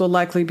piece will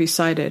likely be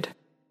cited.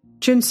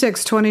 June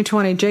 6,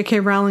 2020,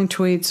 J.K. Rowling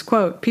tweets,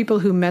 quote, "People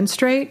who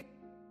menstruate?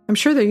 I'm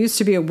sure there used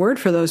to be a word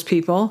for those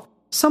people.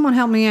 Someone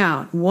help me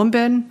out.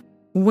 Wumpen,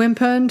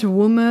 wimpend,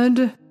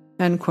 wumud,"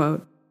 end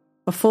quote.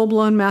 A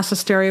full-blown mass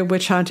hysteria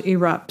witch hunt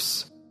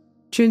erupts.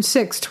 June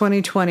 6,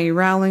 2020,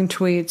 Rowling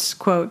tweets,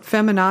 quote,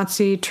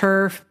 "Feminazi,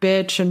 turf,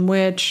 bitch, and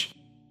witch.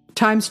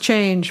 Times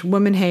change.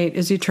 Women hate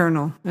is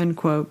eternal," end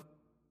quote.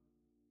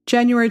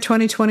 January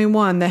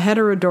 2021, the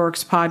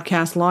Heterodorks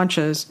podcast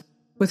launches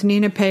with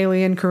Nina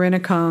Paley and Corinna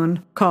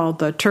Cohn called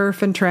the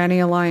Turf and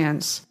Tranny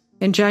Alliance.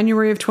 In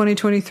January of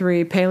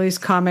 2023, Paley's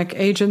comic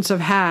Agents of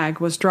Hag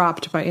was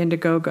dropped by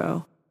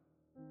Indiegogo.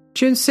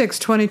 June 6,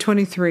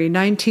 2023,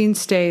 19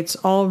 states,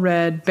 all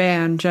red,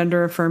 ban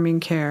gender-affirming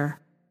care.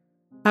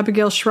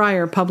 Abigail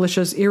Schreier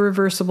publishes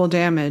Irreversible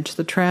Damage,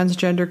 the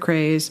transgender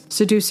craze,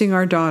 seducing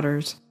our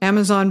daughters.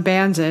 Amazon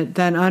bans it,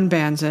 then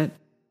unbans it.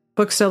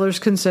 Booksellers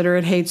consider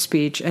it hate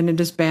speech, and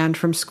it is banned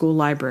from school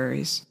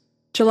libraries.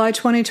 July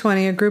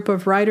 2020, a group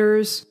of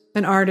writers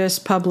and artists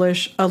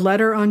publish a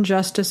letter on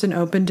justice and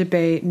open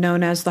debate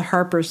known as the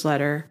Harper's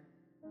Letter.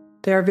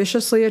 They are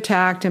viciously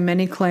attacked, and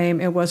many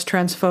claim it was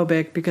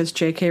transphobic because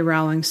J.K.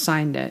 Rowling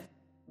signed it.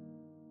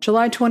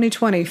 July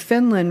 2020,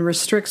 Finland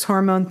restricts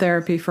hormone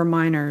therapy for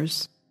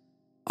minors.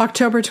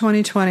 October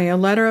 2020, a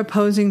letter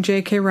opposing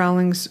J.K.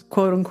 Rowling's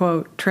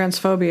quote-unquote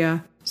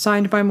transphobia,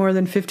 signed by more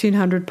than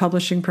 1,500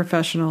 publishing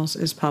professionals,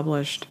 is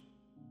published.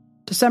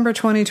 December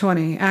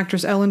 2020,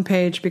 actress Ellen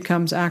Page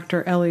becomes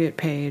actor Elliot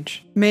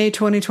Page. May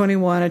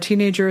 2021, a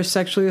teenager is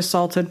sexually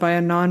assaulted by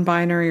a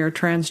non-binary or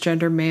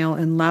transgender male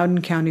in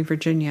Loudoun County,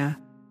 Virginia.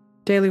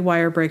 Daily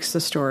Wire breaks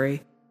the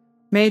story.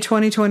 May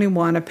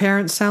 2021, a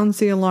parent sounds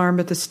the alarm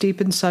at the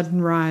steep and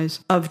sudden rise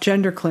of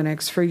gender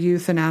clinics for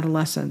youth and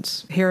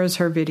adolescents. Here is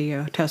her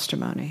video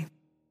testimony.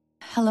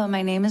 Hello,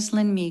 my name is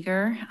Lynn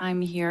Meager.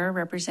 I'm here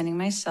representing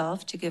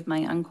myself to give my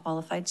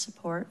unqualified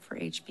support for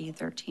HB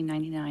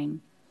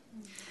 1399.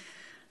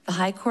 The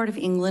High Court of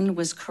England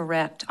was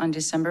correct on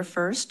December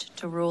 1st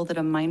to rule that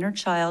a minor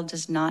child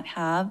does not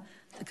have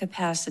the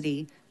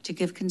capacity to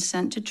give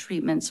consent to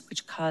treatments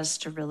which cause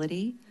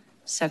sterility,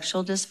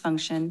 sexual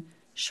dysfunction,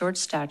 short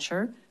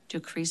stature,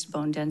 decreased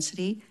bone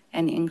density,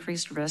 and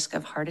increased risk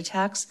of heart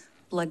attacks,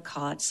 blood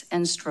clots,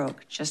 and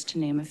stroke, just to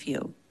name a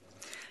few.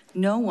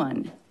 No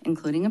one,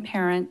 including a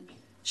parent,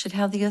 should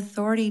have the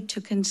authority to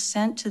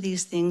consent to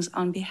these things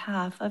on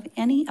behalf of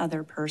any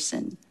other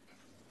person.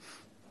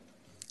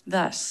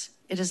 Thus,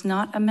 it is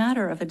not a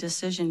matter of a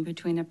decision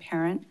between a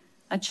parent,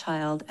 a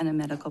child, and a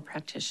medical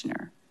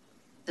practitioner.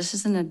 This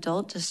is an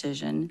adult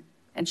decision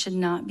and should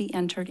not be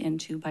entered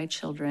into by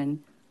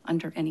children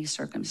under any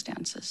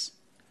circumstances.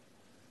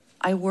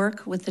 I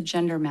work with the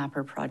Gender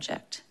Mapper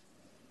Project.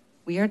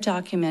 We are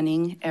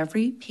documenting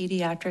every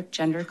pediatric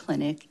gender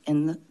clinic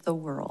in the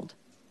world.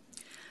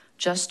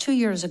 Just 2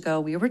 years ago,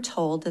 we were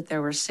told that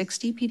there were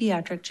 60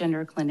 pediatric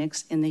gender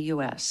clinics in the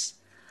US.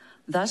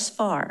 Thus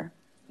far,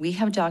 we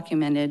have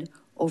documented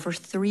over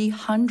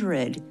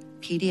 300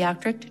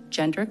 pediatric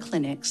gender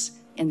clinics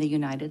in the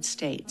United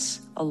States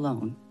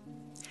alone,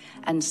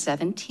 and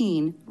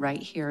 17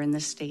 right here in the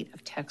state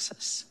of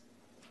Texas.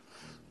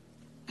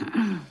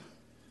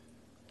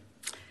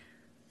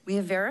 We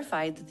have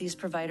verified that these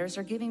providers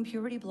are giving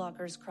puberty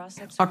blockers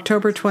cross-sex.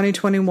 October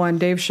 2021,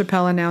 Dave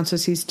Chappelle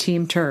announces he's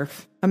Team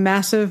TERF. A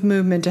massive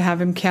movement to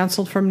have him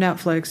canceled from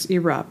Netflix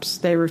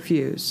erupts. They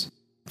refuse.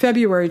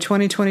 February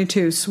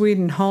 2022,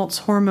 Sweden halts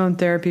hormone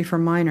therapy for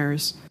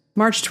minors.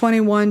 March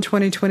 21,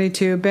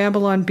 2022,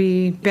 Babylon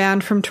Bee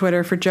banned from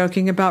Twitter for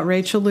joking about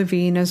Rachel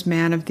Levine as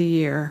Man of the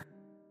Year.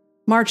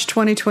 March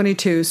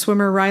 2022,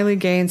 swimmer Riley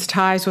Gaines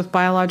ties with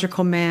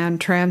biological man,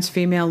 trans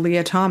female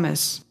Leah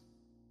Thomas.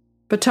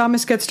 But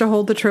Thomas gets to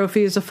hold the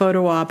trophy as a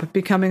photo op,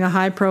 becoming a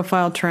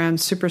high-profile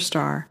trans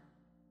superstar.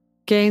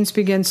 Gaines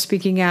begins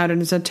speaking out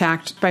and is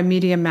attacked by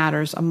Media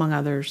Matters, among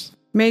others.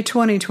 May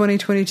 20,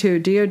 2022,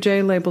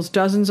 DOJ labels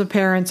dozens of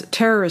parents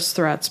terrorist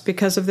threats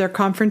because of their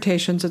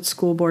confrontations at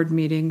school board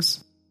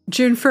meetings.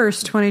 June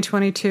 1st,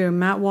 2022,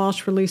 Matt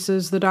Walsh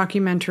releases the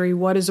documentary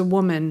What is a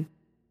Woman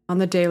on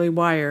the Daily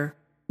Wire.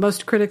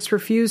 Most critics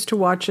refuse to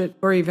watch it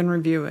or even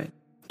review it.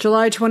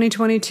 July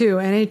 2022,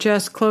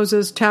 NHS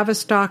closes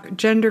Tavistock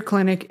Gender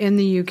Clinic in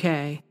the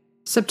UK.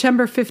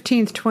 September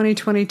 15th,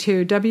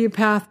 2022,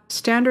 WPATH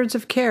Standards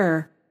of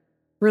Care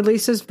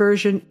releases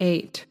version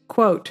 8.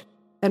 Quote,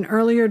 an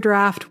earlier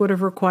draft would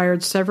have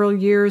required several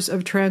years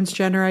of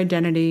transgender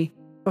identity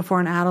before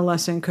an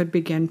adolescent could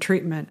begin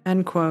treatment.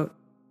 End quote.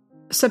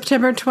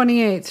 September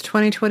 28th,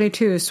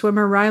 2022,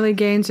 swimmer Riley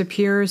Gaines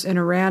appears in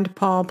a Rand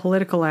Paul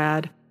political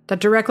ad that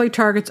directly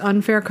targets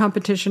unfair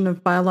competition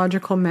of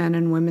biological men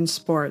in women's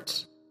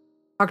sports.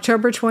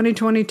 October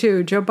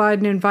 2022, Joe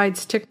Biden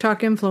invites TikTok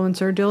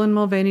influencer Dylan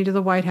Mulvaney to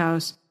the White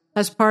House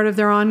as part of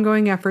their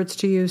ongoing efforts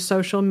to use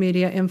social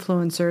media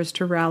influencers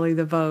to rally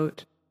the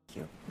vote.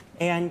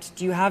 And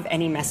do you have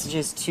any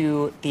messages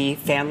to the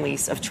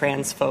families of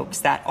trans folks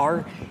that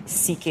are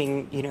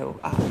seeking,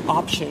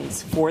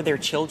 options for their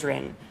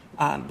children,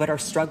 but are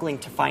struggling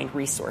to find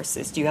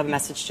resources? Do you have a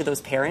message to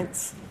those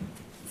parents?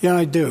 Yeah,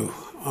 I do.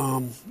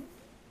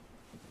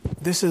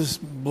 this is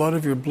blood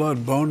of your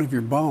blood, bone of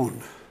your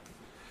bone.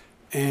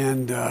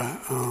 And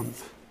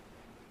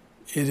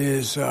it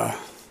is,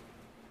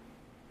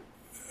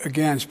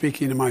 again,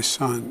 speaking to my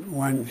son,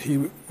 when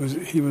he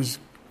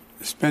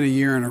spent a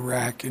year in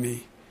Iraq, and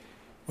he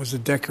was a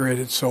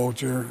decorated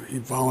soldier. He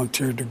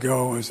volunteered to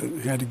go.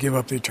 He had to give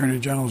up the Attorney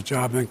General's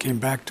job and then came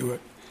back to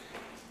it.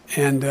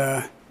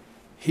 And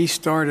he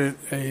started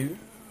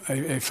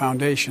a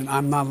foundation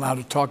I'm not allowed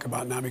to talk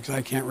about now because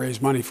I can't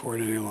raise money for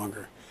it any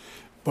longer.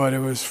 But it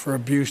was for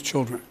abused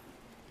children.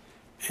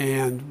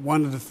 And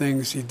one of the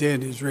things he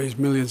did is raise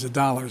millions of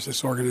dollars,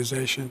 this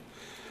organization,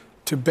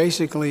 to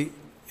basically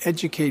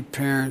educate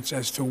parents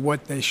as to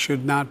what they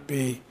should not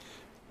be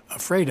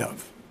afraid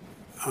of,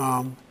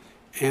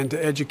 and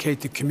to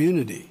educate the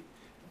community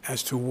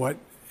as to what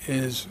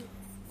is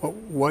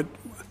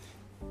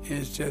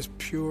just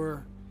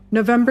pure.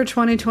 November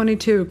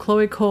 2022,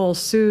 Chloe Cole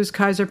sues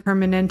Kaiser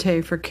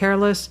Permanente for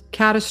careless,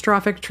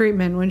 catastrophic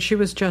treatment when she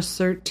was just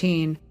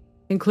 13,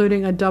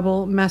 including a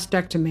double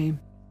mastectomy.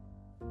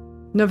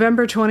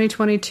 November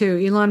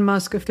 2022, Elon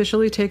Musk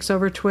officially takes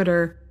over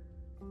Twitter,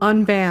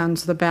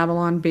 unbans the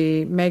Babylon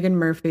Bee, Meghan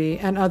Murphy,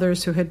 and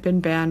others who had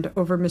been banned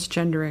over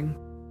misgendering.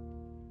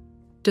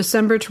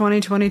 December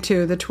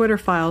 2022, the Twitter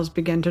files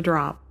begin to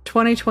drop.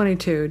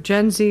 2022,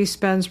 Gen Z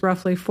spends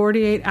roughly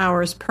 48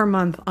 hours per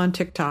month on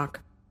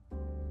TikTok.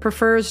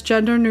 Prefers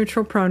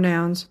gender-neutral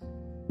pronouns.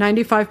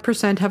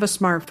 95% have a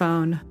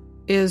smartphone.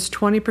 Is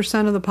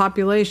 20% of the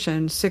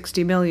population,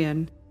 60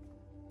 million.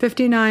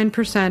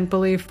 59%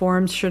 believe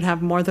forums should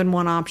have more than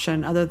one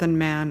option other than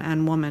man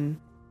and woman.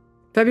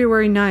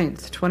 February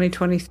 9th,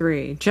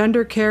 2023,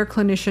 gender care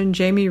clinician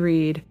Jamie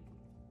Reed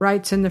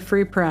writes in the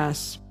Free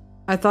Press,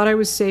 "I thought I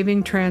was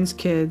saving trans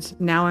kids,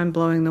 now I'm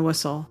blowing the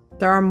whistle.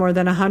 There are more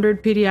than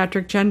 100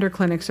 pediatric gender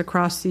clinics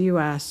across the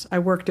U.S. I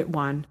worked at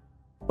one.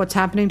 What's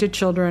happening to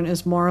children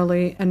is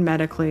morally and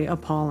medically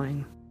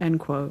appalling." End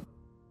quote.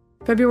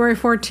 February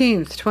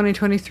 14th,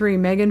 2023,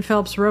 Megan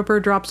Phelps Roper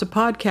drops a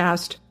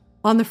podcast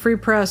on the Free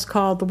Press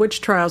called The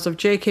Witch Trials of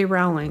J.K.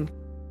 Rowling,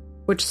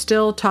 which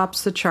still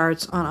tops the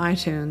charts on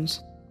iTunes.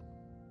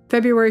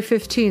 February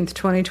 15th,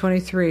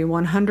 2023,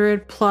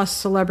 100-plus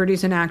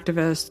celebrities and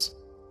activists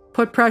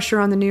put pressure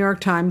on the New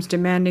York Times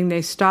demanding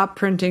they stop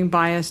printing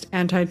biased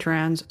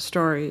anti-trans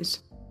stories.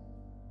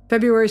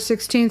 February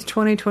 16th,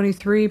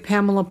 2023,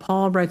 Pamela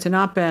Paul writes an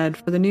op-ed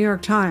for the New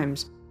York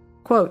Times,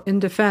 quote, in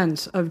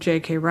defense of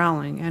J.K.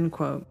 Rowling, end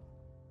quote.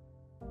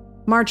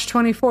 March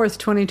 24th,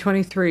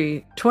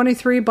 2023,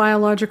 23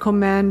 biological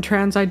men,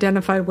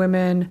 trans-identified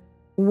women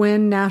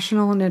win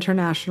national and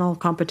international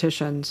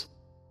competitions.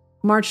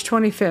 March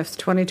 25th,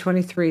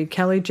 2023,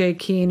 Kelly J.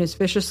 Keane is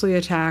viciously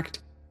attacked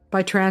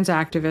by trans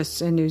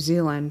activists in New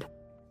Zealand.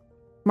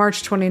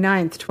 March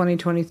 29th,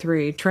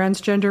 2023,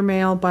 transgender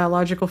male,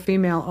 biological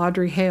female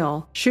Audrey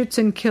Hale shoots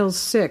and kills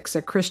 6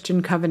 at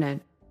Christian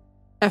Covenant.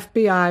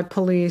 FBI,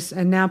 police,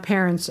 and now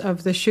parents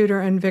of the shooter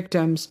and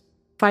victims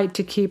fight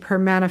to keep her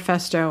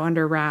manifesto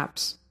under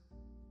wraps.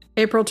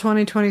 April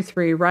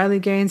 2023, Riley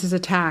Gaines is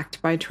attacked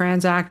by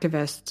trans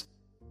activists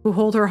who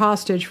hold her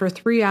hostage for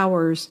 3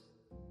 hours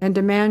and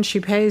demand she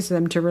pays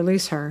them to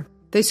release her.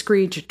 They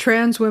screech,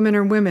 "Trans women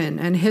are women,"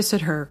 and hiss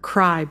at her,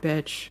 "Cry,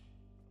 bitch."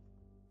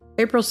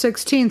 April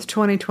 16th,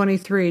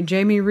 2023,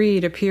 Jamie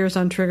Reed appears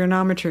on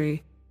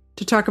Trigonometry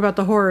to talk about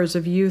the horrors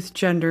of youth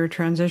gender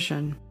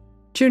transition.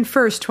 June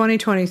 1st,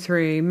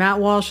 2023,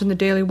 Matt Walsh and the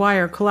Daily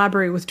Wire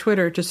collaborate with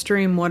Twitter to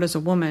stream What is a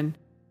Woman?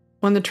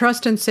 When the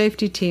Trust and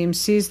Safety team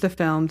sees the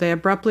film, they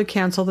abruptly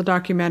cancel the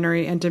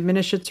documentary and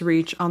diminish its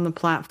reach on the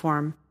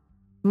platform.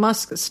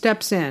 Musk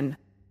steps in.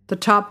 The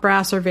top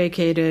brass are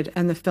vacated,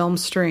 and the film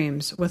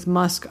streams, with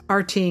Musk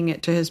RTing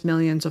it to his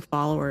millions of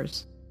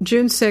followers.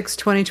 June 6,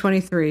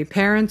 2023,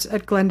 parents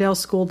at Glendale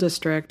School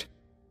District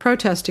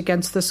protest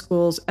against the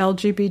school's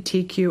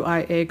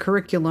LGBTQIA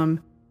curriculum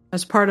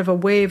as part of a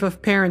wave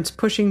of parents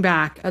pushing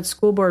back at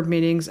school board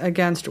meetings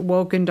against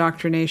woke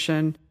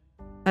indoctrination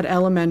at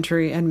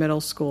elementary and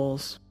middle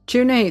schools.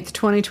 June 8,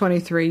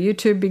 2023,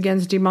 YouTube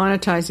begins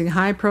demonetizing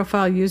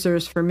high-profile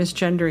users for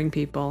misgendering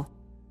people.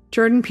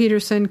 Jordan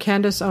Peterson,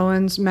 Candace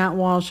Owens, Matt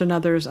Walsh, and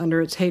others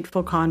under its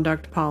hateful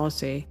conduct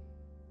policy.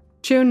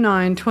 June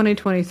 9,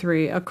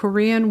 2023, a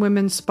Korean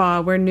women's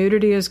spa where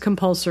nudity is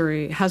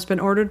compulsory has been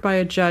ordered by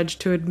a judge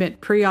to admit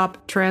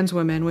pre-op trans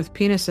women with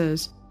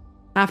penises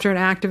after an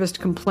activist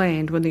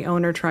complained when the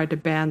owner tried to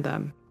ban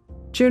them.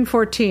 June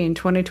 14,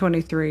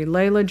 2023,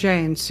 Layla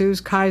Jane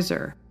sues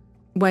Kaiser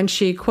when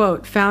she,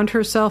 quote, found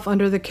herself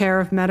under the care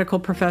of medical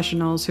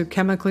professionals who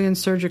chemically and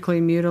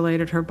surgically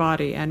mutilated her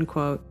body, end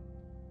quote.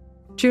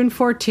 June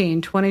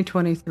 14,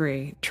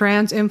 2023,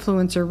 trans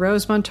influencer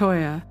Rose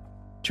Montoya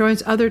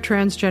joins other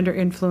transgender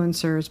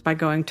influencers by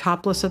going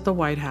topless at the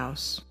White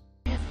House.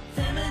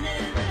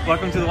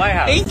 Welcome to the White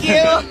House. Thank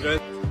you.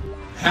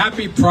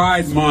 Happy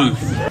Pride Month.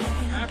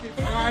 Happy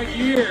Pride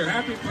Year.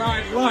 Happy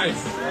Pride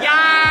Life.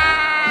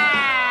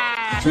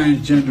 Yeah!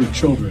 Transgender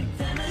children.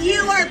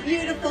 You are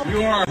beautiful.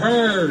 You are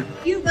heard.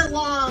 You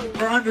belong.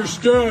 You are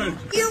understood.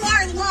 You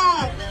are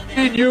loved.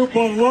 And you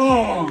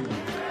belong.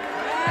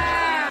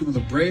 Some of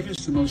the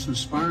bravest and most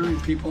inspiring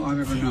people I've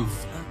ever known.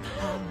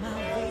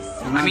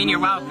 I mean, you're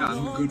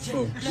welcome. Good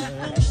folks.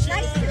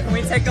 Can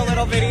we take a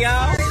little video?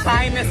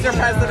 Hi, Mr.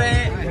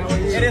 President.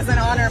 It is an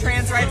honor.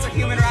 France Rights are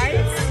human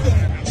rights.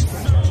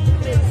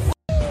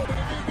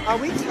 Are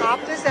we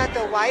topless at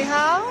the White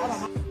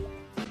House?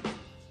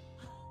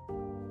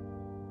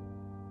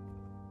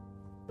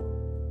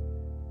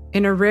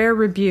 In a rare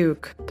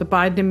rebuke, the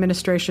Biden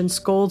administration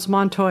scolds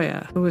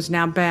Montoya, who is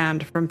now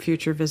banned from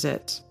future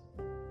visits.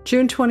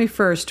 June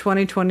 21st,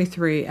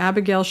 2023,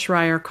 Abigail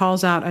Shrier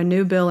calls out a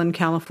new bill in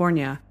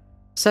California,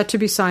 set to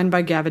be signed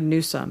by Gavin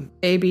Newsom,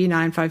 AB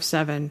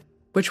 957,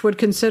 which would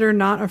consider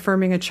not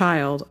affirming a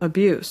child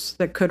abuse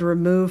that could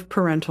remove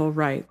parental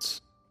rights.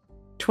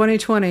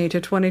 2020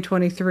 to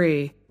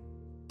 2023,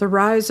 the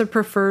rise of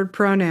preferred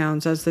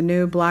pronouns as the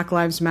new Black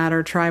Lives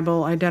Matter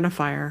tribal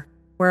identifier,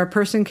 where a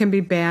person can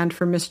be banned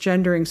for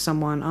misgendering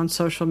someone on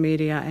social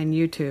media and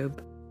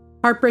YouTube.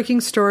 Heartbreaking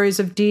stories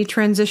of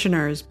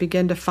detransitioners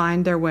begin to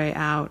find their way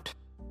out.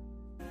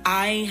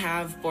 I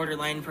have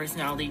borderline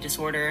personality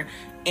disorder,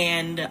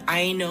 and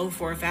I know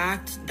for a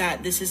fact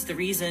that this is the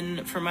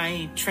reason for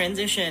my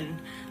transition.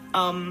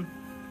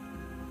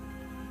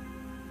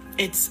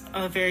 It's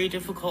a very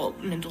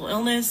difficult mental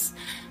illness,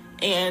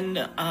 and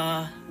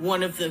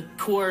one of the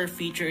core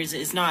features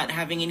is not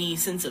having any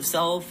sense of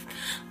self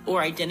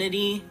or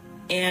identity.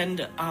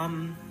 And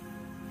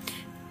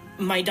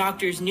my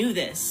doctors knew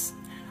this.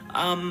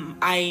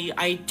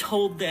 I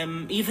told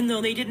them, even though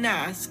they didn't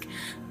ask,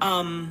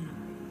 that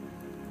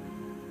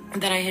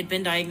I had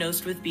been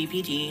diagnosed with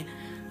BPD,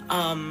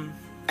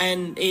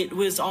 and it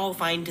was all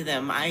fine to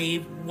them.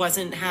 I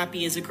wasn't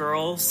happy as a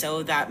girl,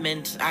 so that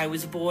meant I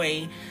was a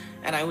boy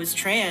and I was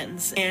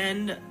trans.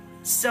 And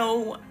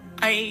so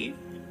I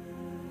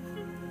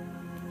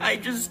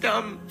just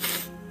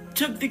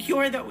took the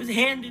cure that was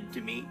handed to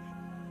me.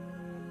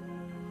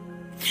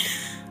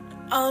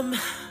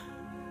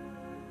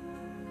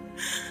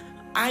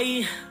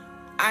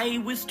 I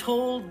was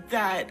told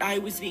that I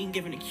was being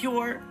given a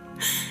cure,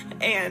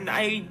 and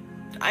I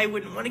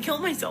wouldn't want to kill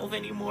myself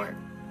anymore.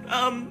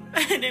 And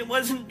it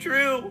wasn't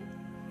true.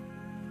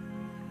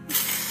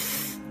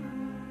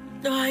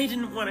 I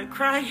didn't want to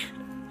cry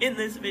in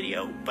this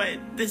video, but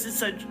this is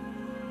such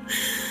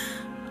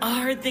a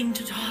hard thing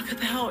to talk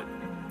about.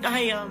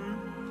 I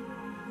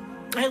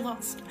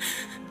lost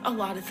a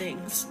lot of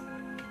things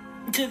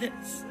to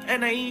this,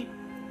 and I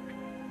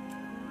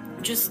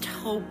just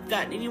hope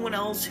that anyone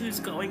else who's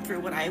going through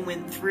what I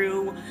went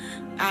through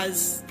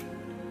as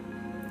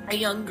a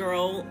young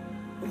girl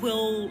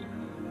will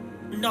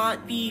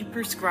not be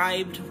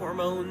prescribed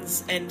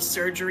hormones and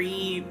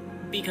surgery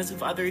because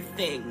of other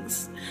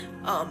things.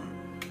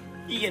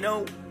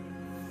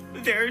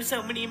 There are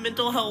so many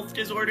mental health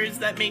disorders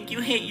that make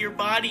you hate your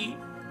body,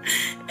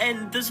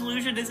 and the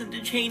solution isn't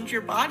to change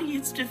your body,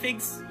 it's to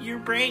fix your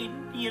brain,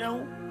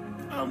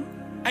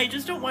 I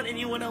just don't want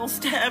anyone else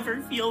to ever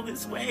feel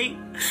this way.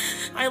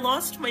 I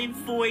lost my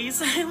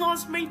voice. I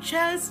lost my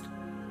chest.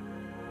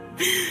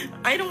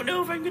 I don't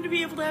know if I'm going to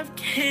be able to have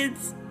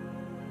kids.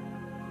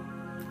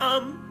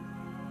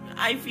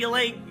 I feel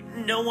like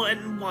no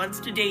one wants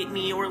to date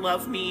me or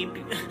love me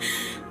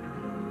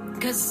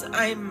because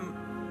I'm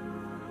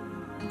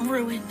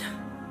ruined.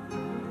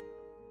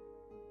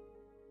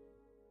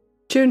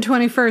 June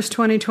 21st,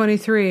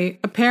 2023,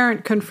 a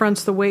parent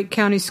confronts the Wake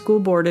County School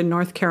Board in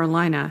North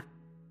Carolina,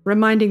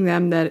 reminding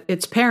them that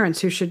it's parents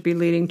who should be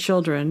leading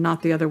children,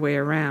 not the other way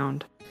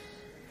around.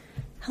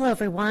 Hello,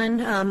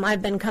 everyone.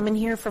 I've been coming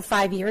here for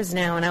 5 years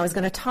now, and I was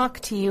going to talk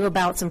to you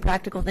about some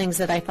practical things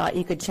that I thought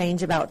you could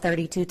change about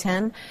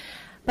 3210,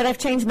 but I've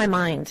changed my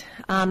mind.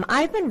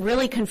 I've been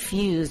really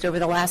confused over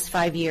the last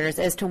 5 years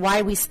as to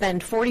why we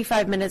spend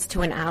 45 minutes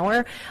to an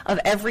hour of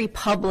every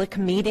public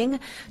meeting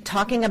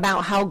talking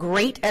about how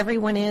great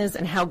everyone is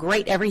and how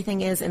great everything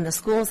is in the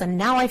schools, and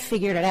now I've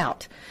figured it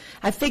out.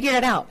 I figured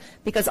it out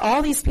because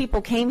all these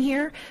people came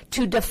here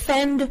to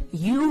defend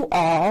you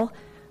all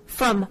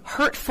from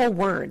hurtful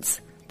words.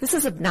 This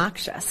is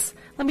obnoxious.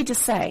 Let me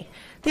just say,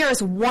 there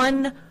is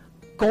one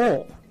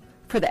goal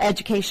for the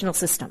educational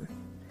system.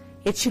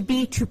 It should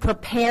be to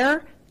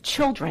prepare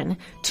children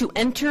to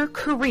enter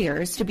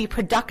careers to be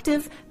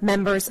productive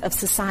members of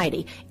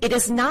society. It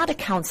is not a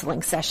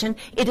counseling session.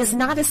 It is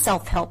not a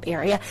self-help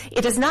area.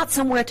 It is not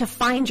somewhere to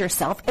find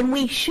yourself, and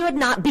we should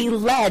not be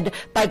led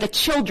by the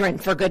children,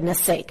 for goodness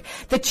sake.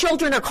 The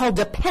children are called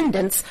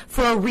dependents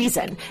for a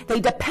reason. They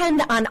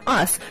depend on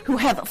us who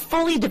have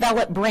fully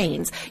developed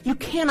brains. You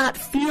cannot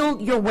feel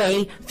your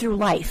way through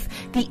life.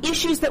 The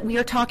issues that we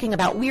are talking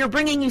about, we are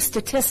bringing you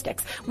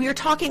statistics. We are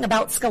talking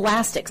about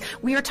scholastics.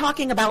 We are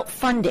talking about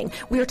funding.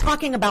 We are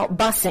talking about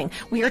busing.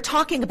 We are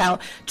talking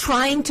about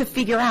trying to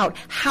figure out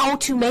how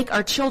to make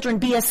our children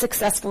be as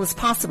successful as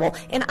possible.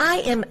 And I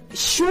am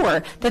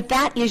sure that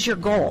that is your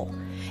goal.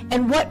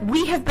 And what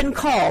we have been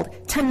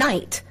called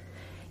tonight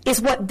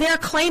is what they're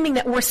claiming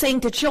that we're saying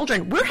to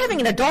children. We're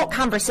having an adult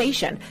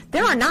conversation.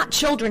 There are not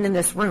children in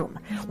this room.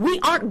 We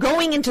aren't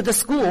going into the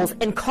schools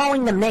and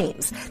calling them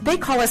names. They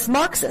call us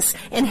Marxists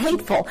and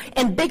hateful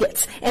and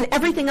bigots and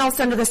everything else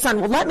under the sun.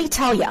 Well, let me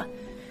tell you,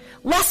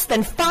 less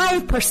than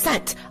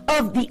 5%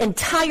 of the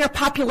entire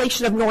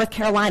population of North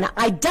Carolina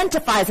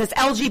identifies as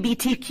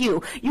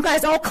LGBTQ. You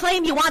guys all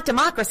claim you want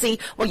democracy.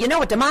 Well, you know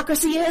what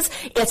democracy is?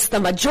 It's the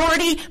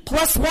majority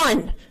plus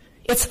one.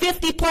 It's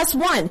 50 plus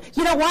 1.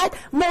 You know what?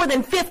 More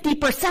than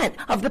 50%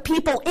 of the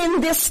people in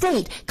this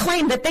state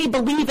claim that they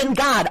believe in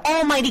God,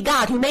 Almighty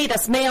God, who made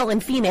us male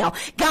and female,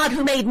 God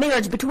who made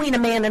marriage between a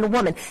man and a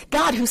woman,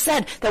 God who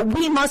said that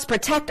we must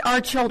protect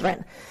our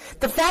children.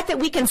 The fact that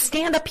we can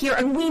stand up here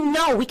and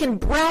we can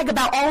brag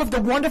about all of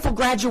the wonderful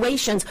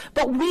graduations,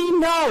 but we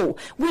know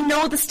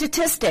the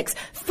statistics.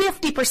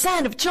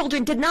 50% of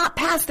children did not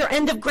pass their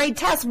end of grade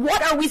tests.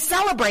 What are we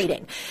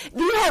celebrating?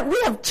 We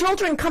have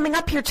children coming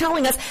up here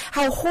telling us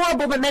how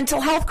horrible the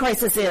mental health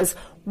crisis is.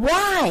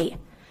 Why?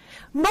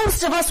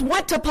 Most of us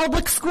went to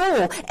public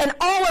school, and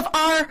all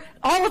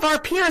of our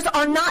peers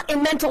are not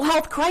in mental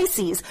health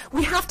crises.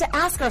 We have to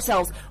ask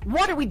ourselves,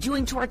 what are we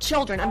doing to our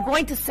children? I'm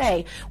going to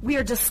say we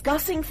are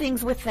discussing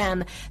things with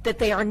them that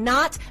they are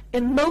not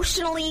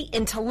emotionally,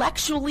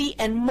 intellectually,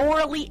 and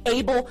morally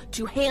able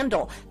to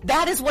handle.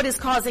 That is what is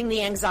causing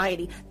the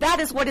anxiety.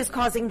 That is what is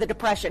causing the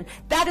depression.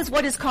 That is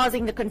what is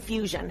causing the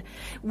confusion.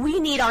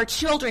 We need our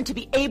children to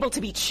be able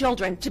to be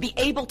children, to be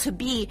able to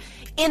be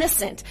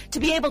innocent, to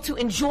be able to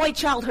enjoy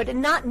childhood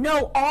and not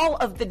know all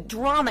of the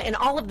drama and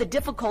all of the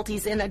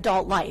difficulties in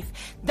adult life.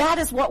 That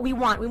is what we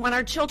want. We want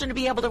our children to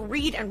be able to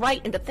read and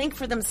write and to think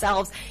for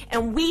themselves,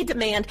 and we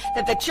demand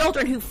that the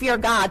children who fear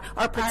God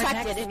are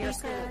protected in your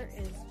school.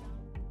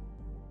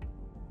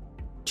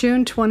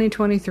 June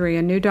 2023,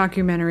 a new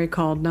documentary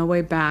called No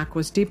Way Back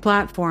was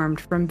deplatformed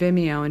from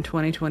Vimeo in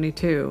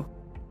 2022.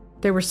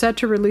 They were set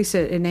to release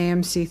it in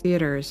AMC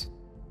theaters,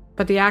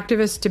 but the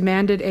activists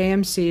demanded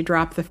AMC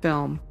drop the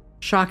film.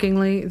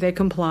 Shockingly, they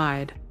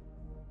complied.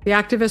 The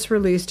activists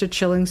released a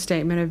chilling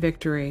statement of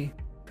victory.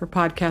 For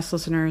podcast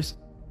listeners,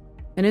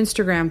 an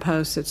Instagram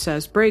post that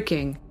says,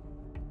 "Breaking.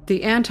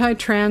 The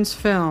anti-trans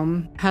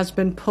film has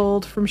been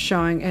pulled from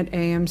showing at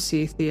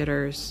AMC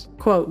theaters."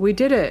 Quote, "We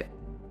did it.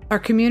 Our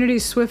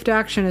community's swift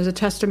action is a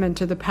testament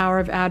to the power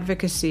of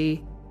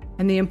advocacy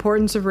and the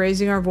importance of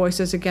raising our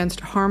voices against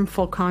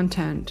harmful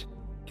content.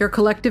 Your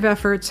collective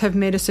efforts have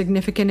made a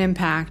significant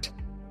impact,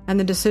 and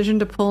the decision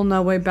to pull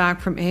No Way Back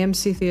from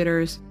AMC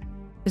theaters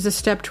is a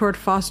step toward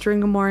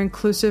fostering a more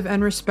inclusive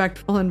and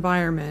respectful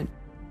environment.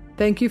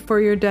 Thank you for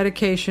your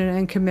dedication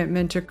and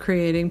commitment to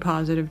creating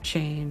positive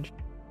change.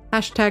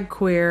 Hashtag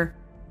queer,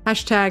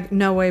 hashtag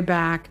No Way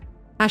Back,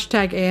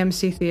 hashtag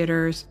AMC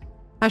theaters,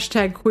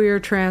 hashtag queer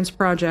trans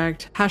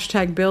project,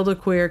 hashtag build a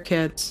queer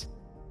kits,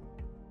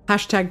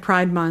 hashtag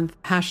Pride Month,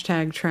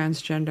 hashtag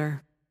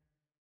transgender."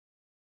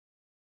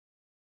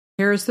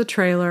 Here is the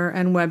trailer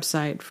and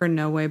website for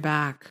No Way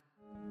Back.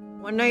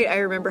 One night I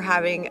remember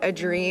having a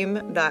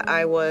dream that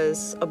I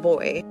was a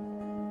boy.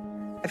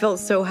 I felt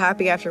so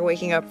happy after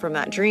waking up from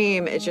that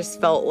dream. It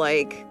just felt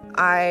like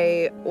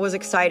I was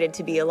excited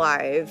to be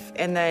alive.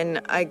 And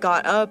then I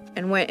got up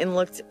and went and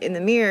looked in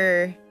the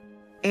mirror,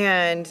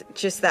 and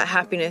just that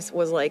happiness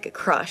was like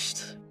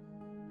crushed.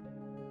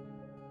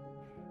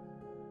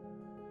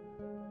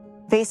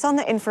 Based on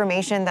the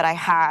information that I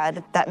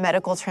had, that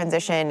medical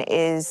transition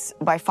is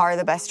by far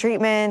the best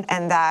treatment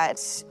and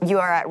that you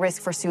are at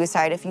risk for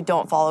suicide if you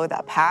don't follow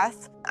that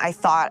path, I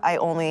thought I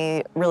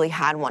only really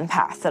had one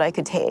path that I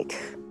could take.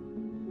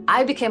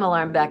 I became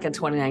alarmed back in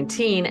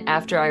 2019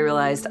 after I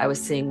realized I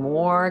was seeing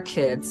more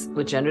kids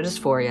with gender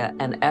dysphoria,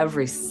 and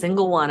every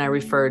single one I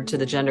referred to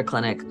the gender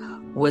clinic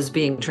was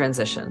being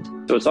transitioned.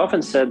 So it's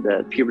often said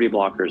that puberty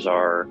blockers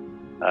are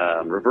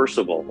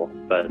reversible,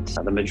 but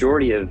the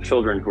majority of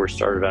children who are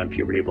started on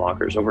puberty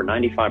blockers, over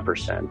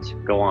 95%,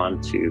 go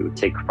on to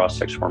take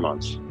cross-sex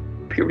hormones.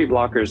 Puberty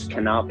blockers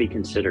cannot be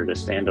considered a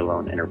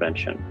standalone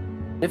intervention.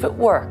 If it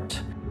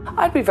worked,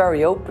 I'd be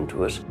very open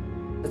to it.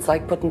 It's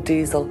like putting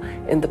diesel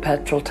in the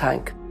petrol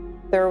tank.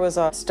 There was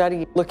a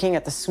study looking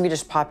at the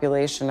Swedish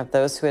population of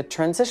those who had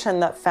transitioned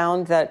that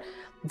found that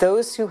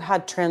those who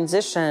had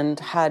transitioned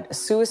had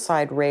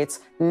suicide rates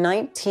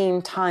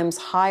 19 times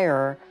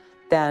higher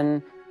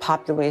than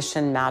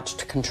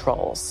population-matched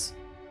controls.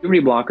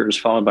 Puberty blockers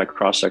followed by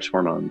cross-sex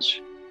hormones.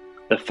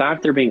 The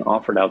fact they're being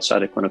offered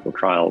outside of clinical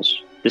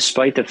trials,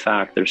 despite the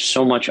fact there's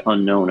so much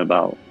unknown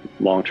about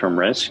long-term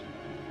risk,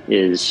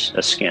 is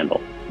a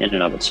scandal in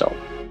and of itself.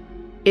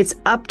 It's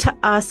up to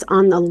us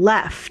on the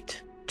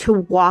left to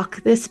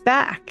walk this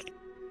back.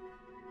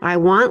 I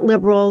want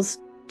liberals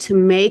to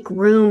make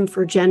room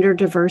for gender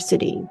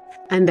diversity,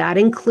 and that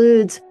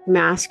includes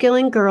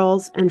masculine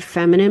girls and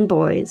feminine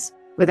boys,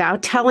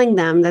 without telling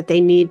them that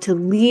they need to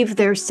leave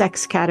their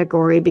sex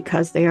category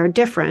because they are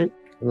different.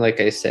 Like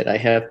I said, I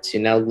have to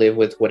now live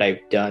with what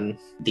I've done.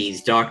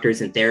 These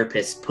doctors and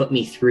therapists put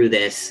me through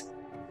this.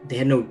 They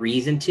had no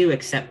reason to,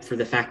 except for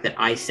the fact that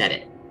I said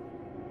it.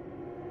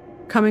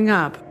 Coming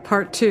up,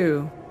 Part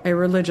 2, A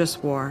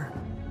Religious War.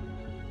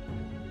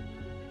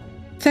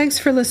 Thanks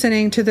for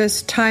listening to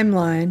this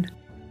timeline,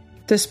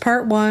 this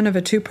part 1 of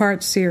a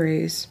 2-part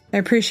series. I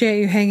appreciate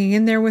you hanging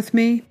in there with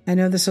me. I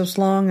know this was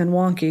long and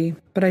wonky,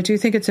 but I do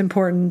think it's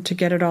important to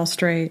get it all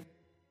straight.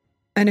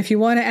 And if you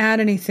want to add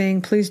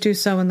anything, please do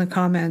so in the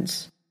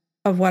comments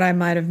of what I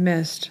might have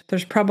missed.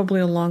 There's probably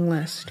a long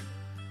list.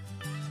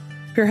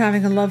 If you're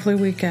having a lovely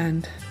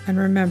weekend, and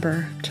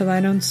remember, to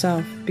thine own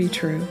self be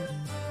true.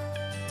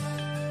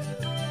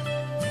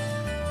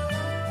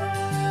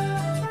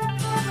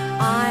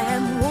 I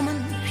am woman,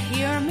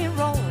 hear me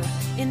roar,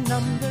 in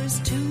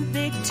numbers too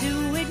big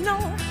to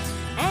ignore,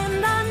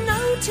 and I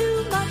know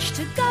too much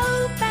to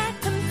go back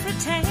and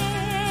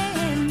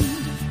pretend,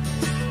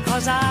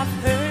 'cause I've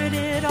heard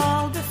it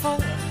all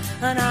before,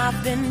 and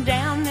I've been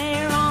down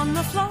there on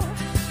the floor.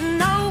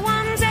 No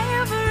one's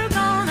ever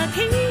gonna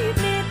keep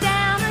me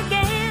down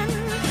again.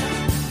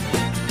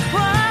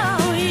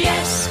 Whoa,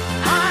 yes,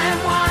 I am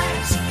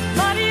wise,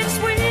 but it's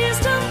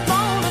wisdom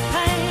born of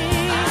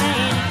pain.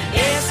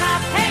 Yes, I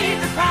paid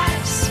the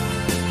price,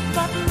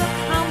 but look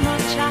how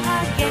much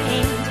I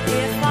gained.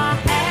 If I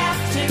have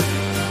to,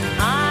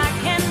 I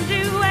can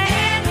do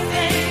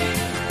anything.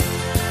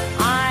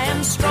 I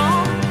am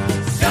strong.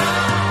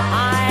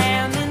 I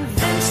am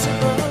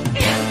invincible.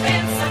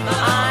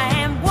 I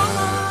am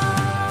woman.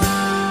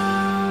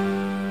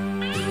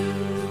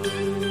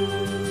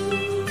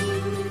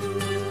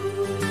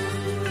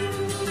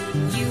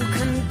 You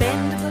can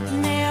bend but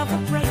never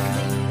break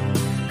me,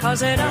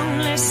 'cause it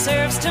only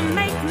serves to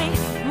make me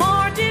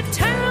more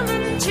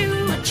determined to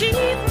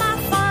achieve my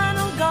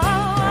final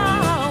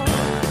goal.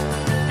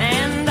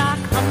 And I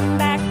come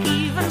back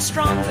even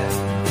stronger,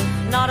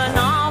 not a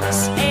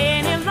novice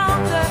any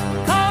longer,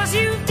 'cause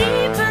you've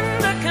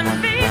deepened the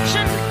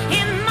conviction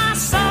in my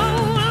soul.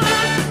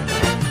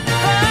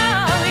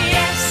 Oh,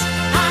 yes,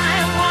 I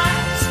am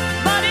wise,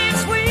 but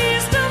it's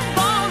wisdom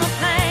born of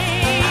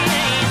pain.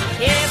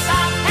 Yes,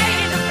 I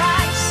paid the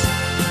price,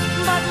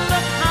 but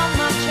look how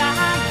much I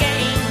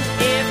gained.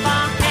 If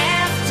I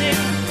have to,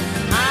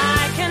 I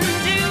can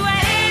do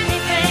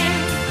anything.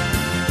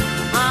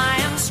 I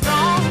am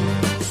strong.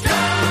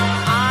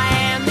 I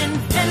am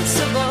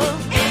invincible.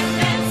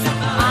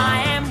 I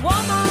am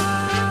woman.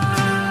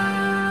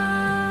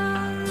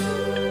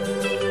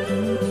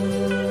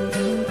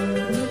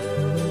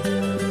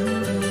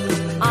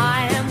 I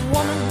am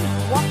woman.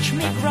 Watch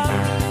me grow.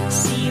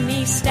 See me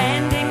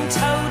standing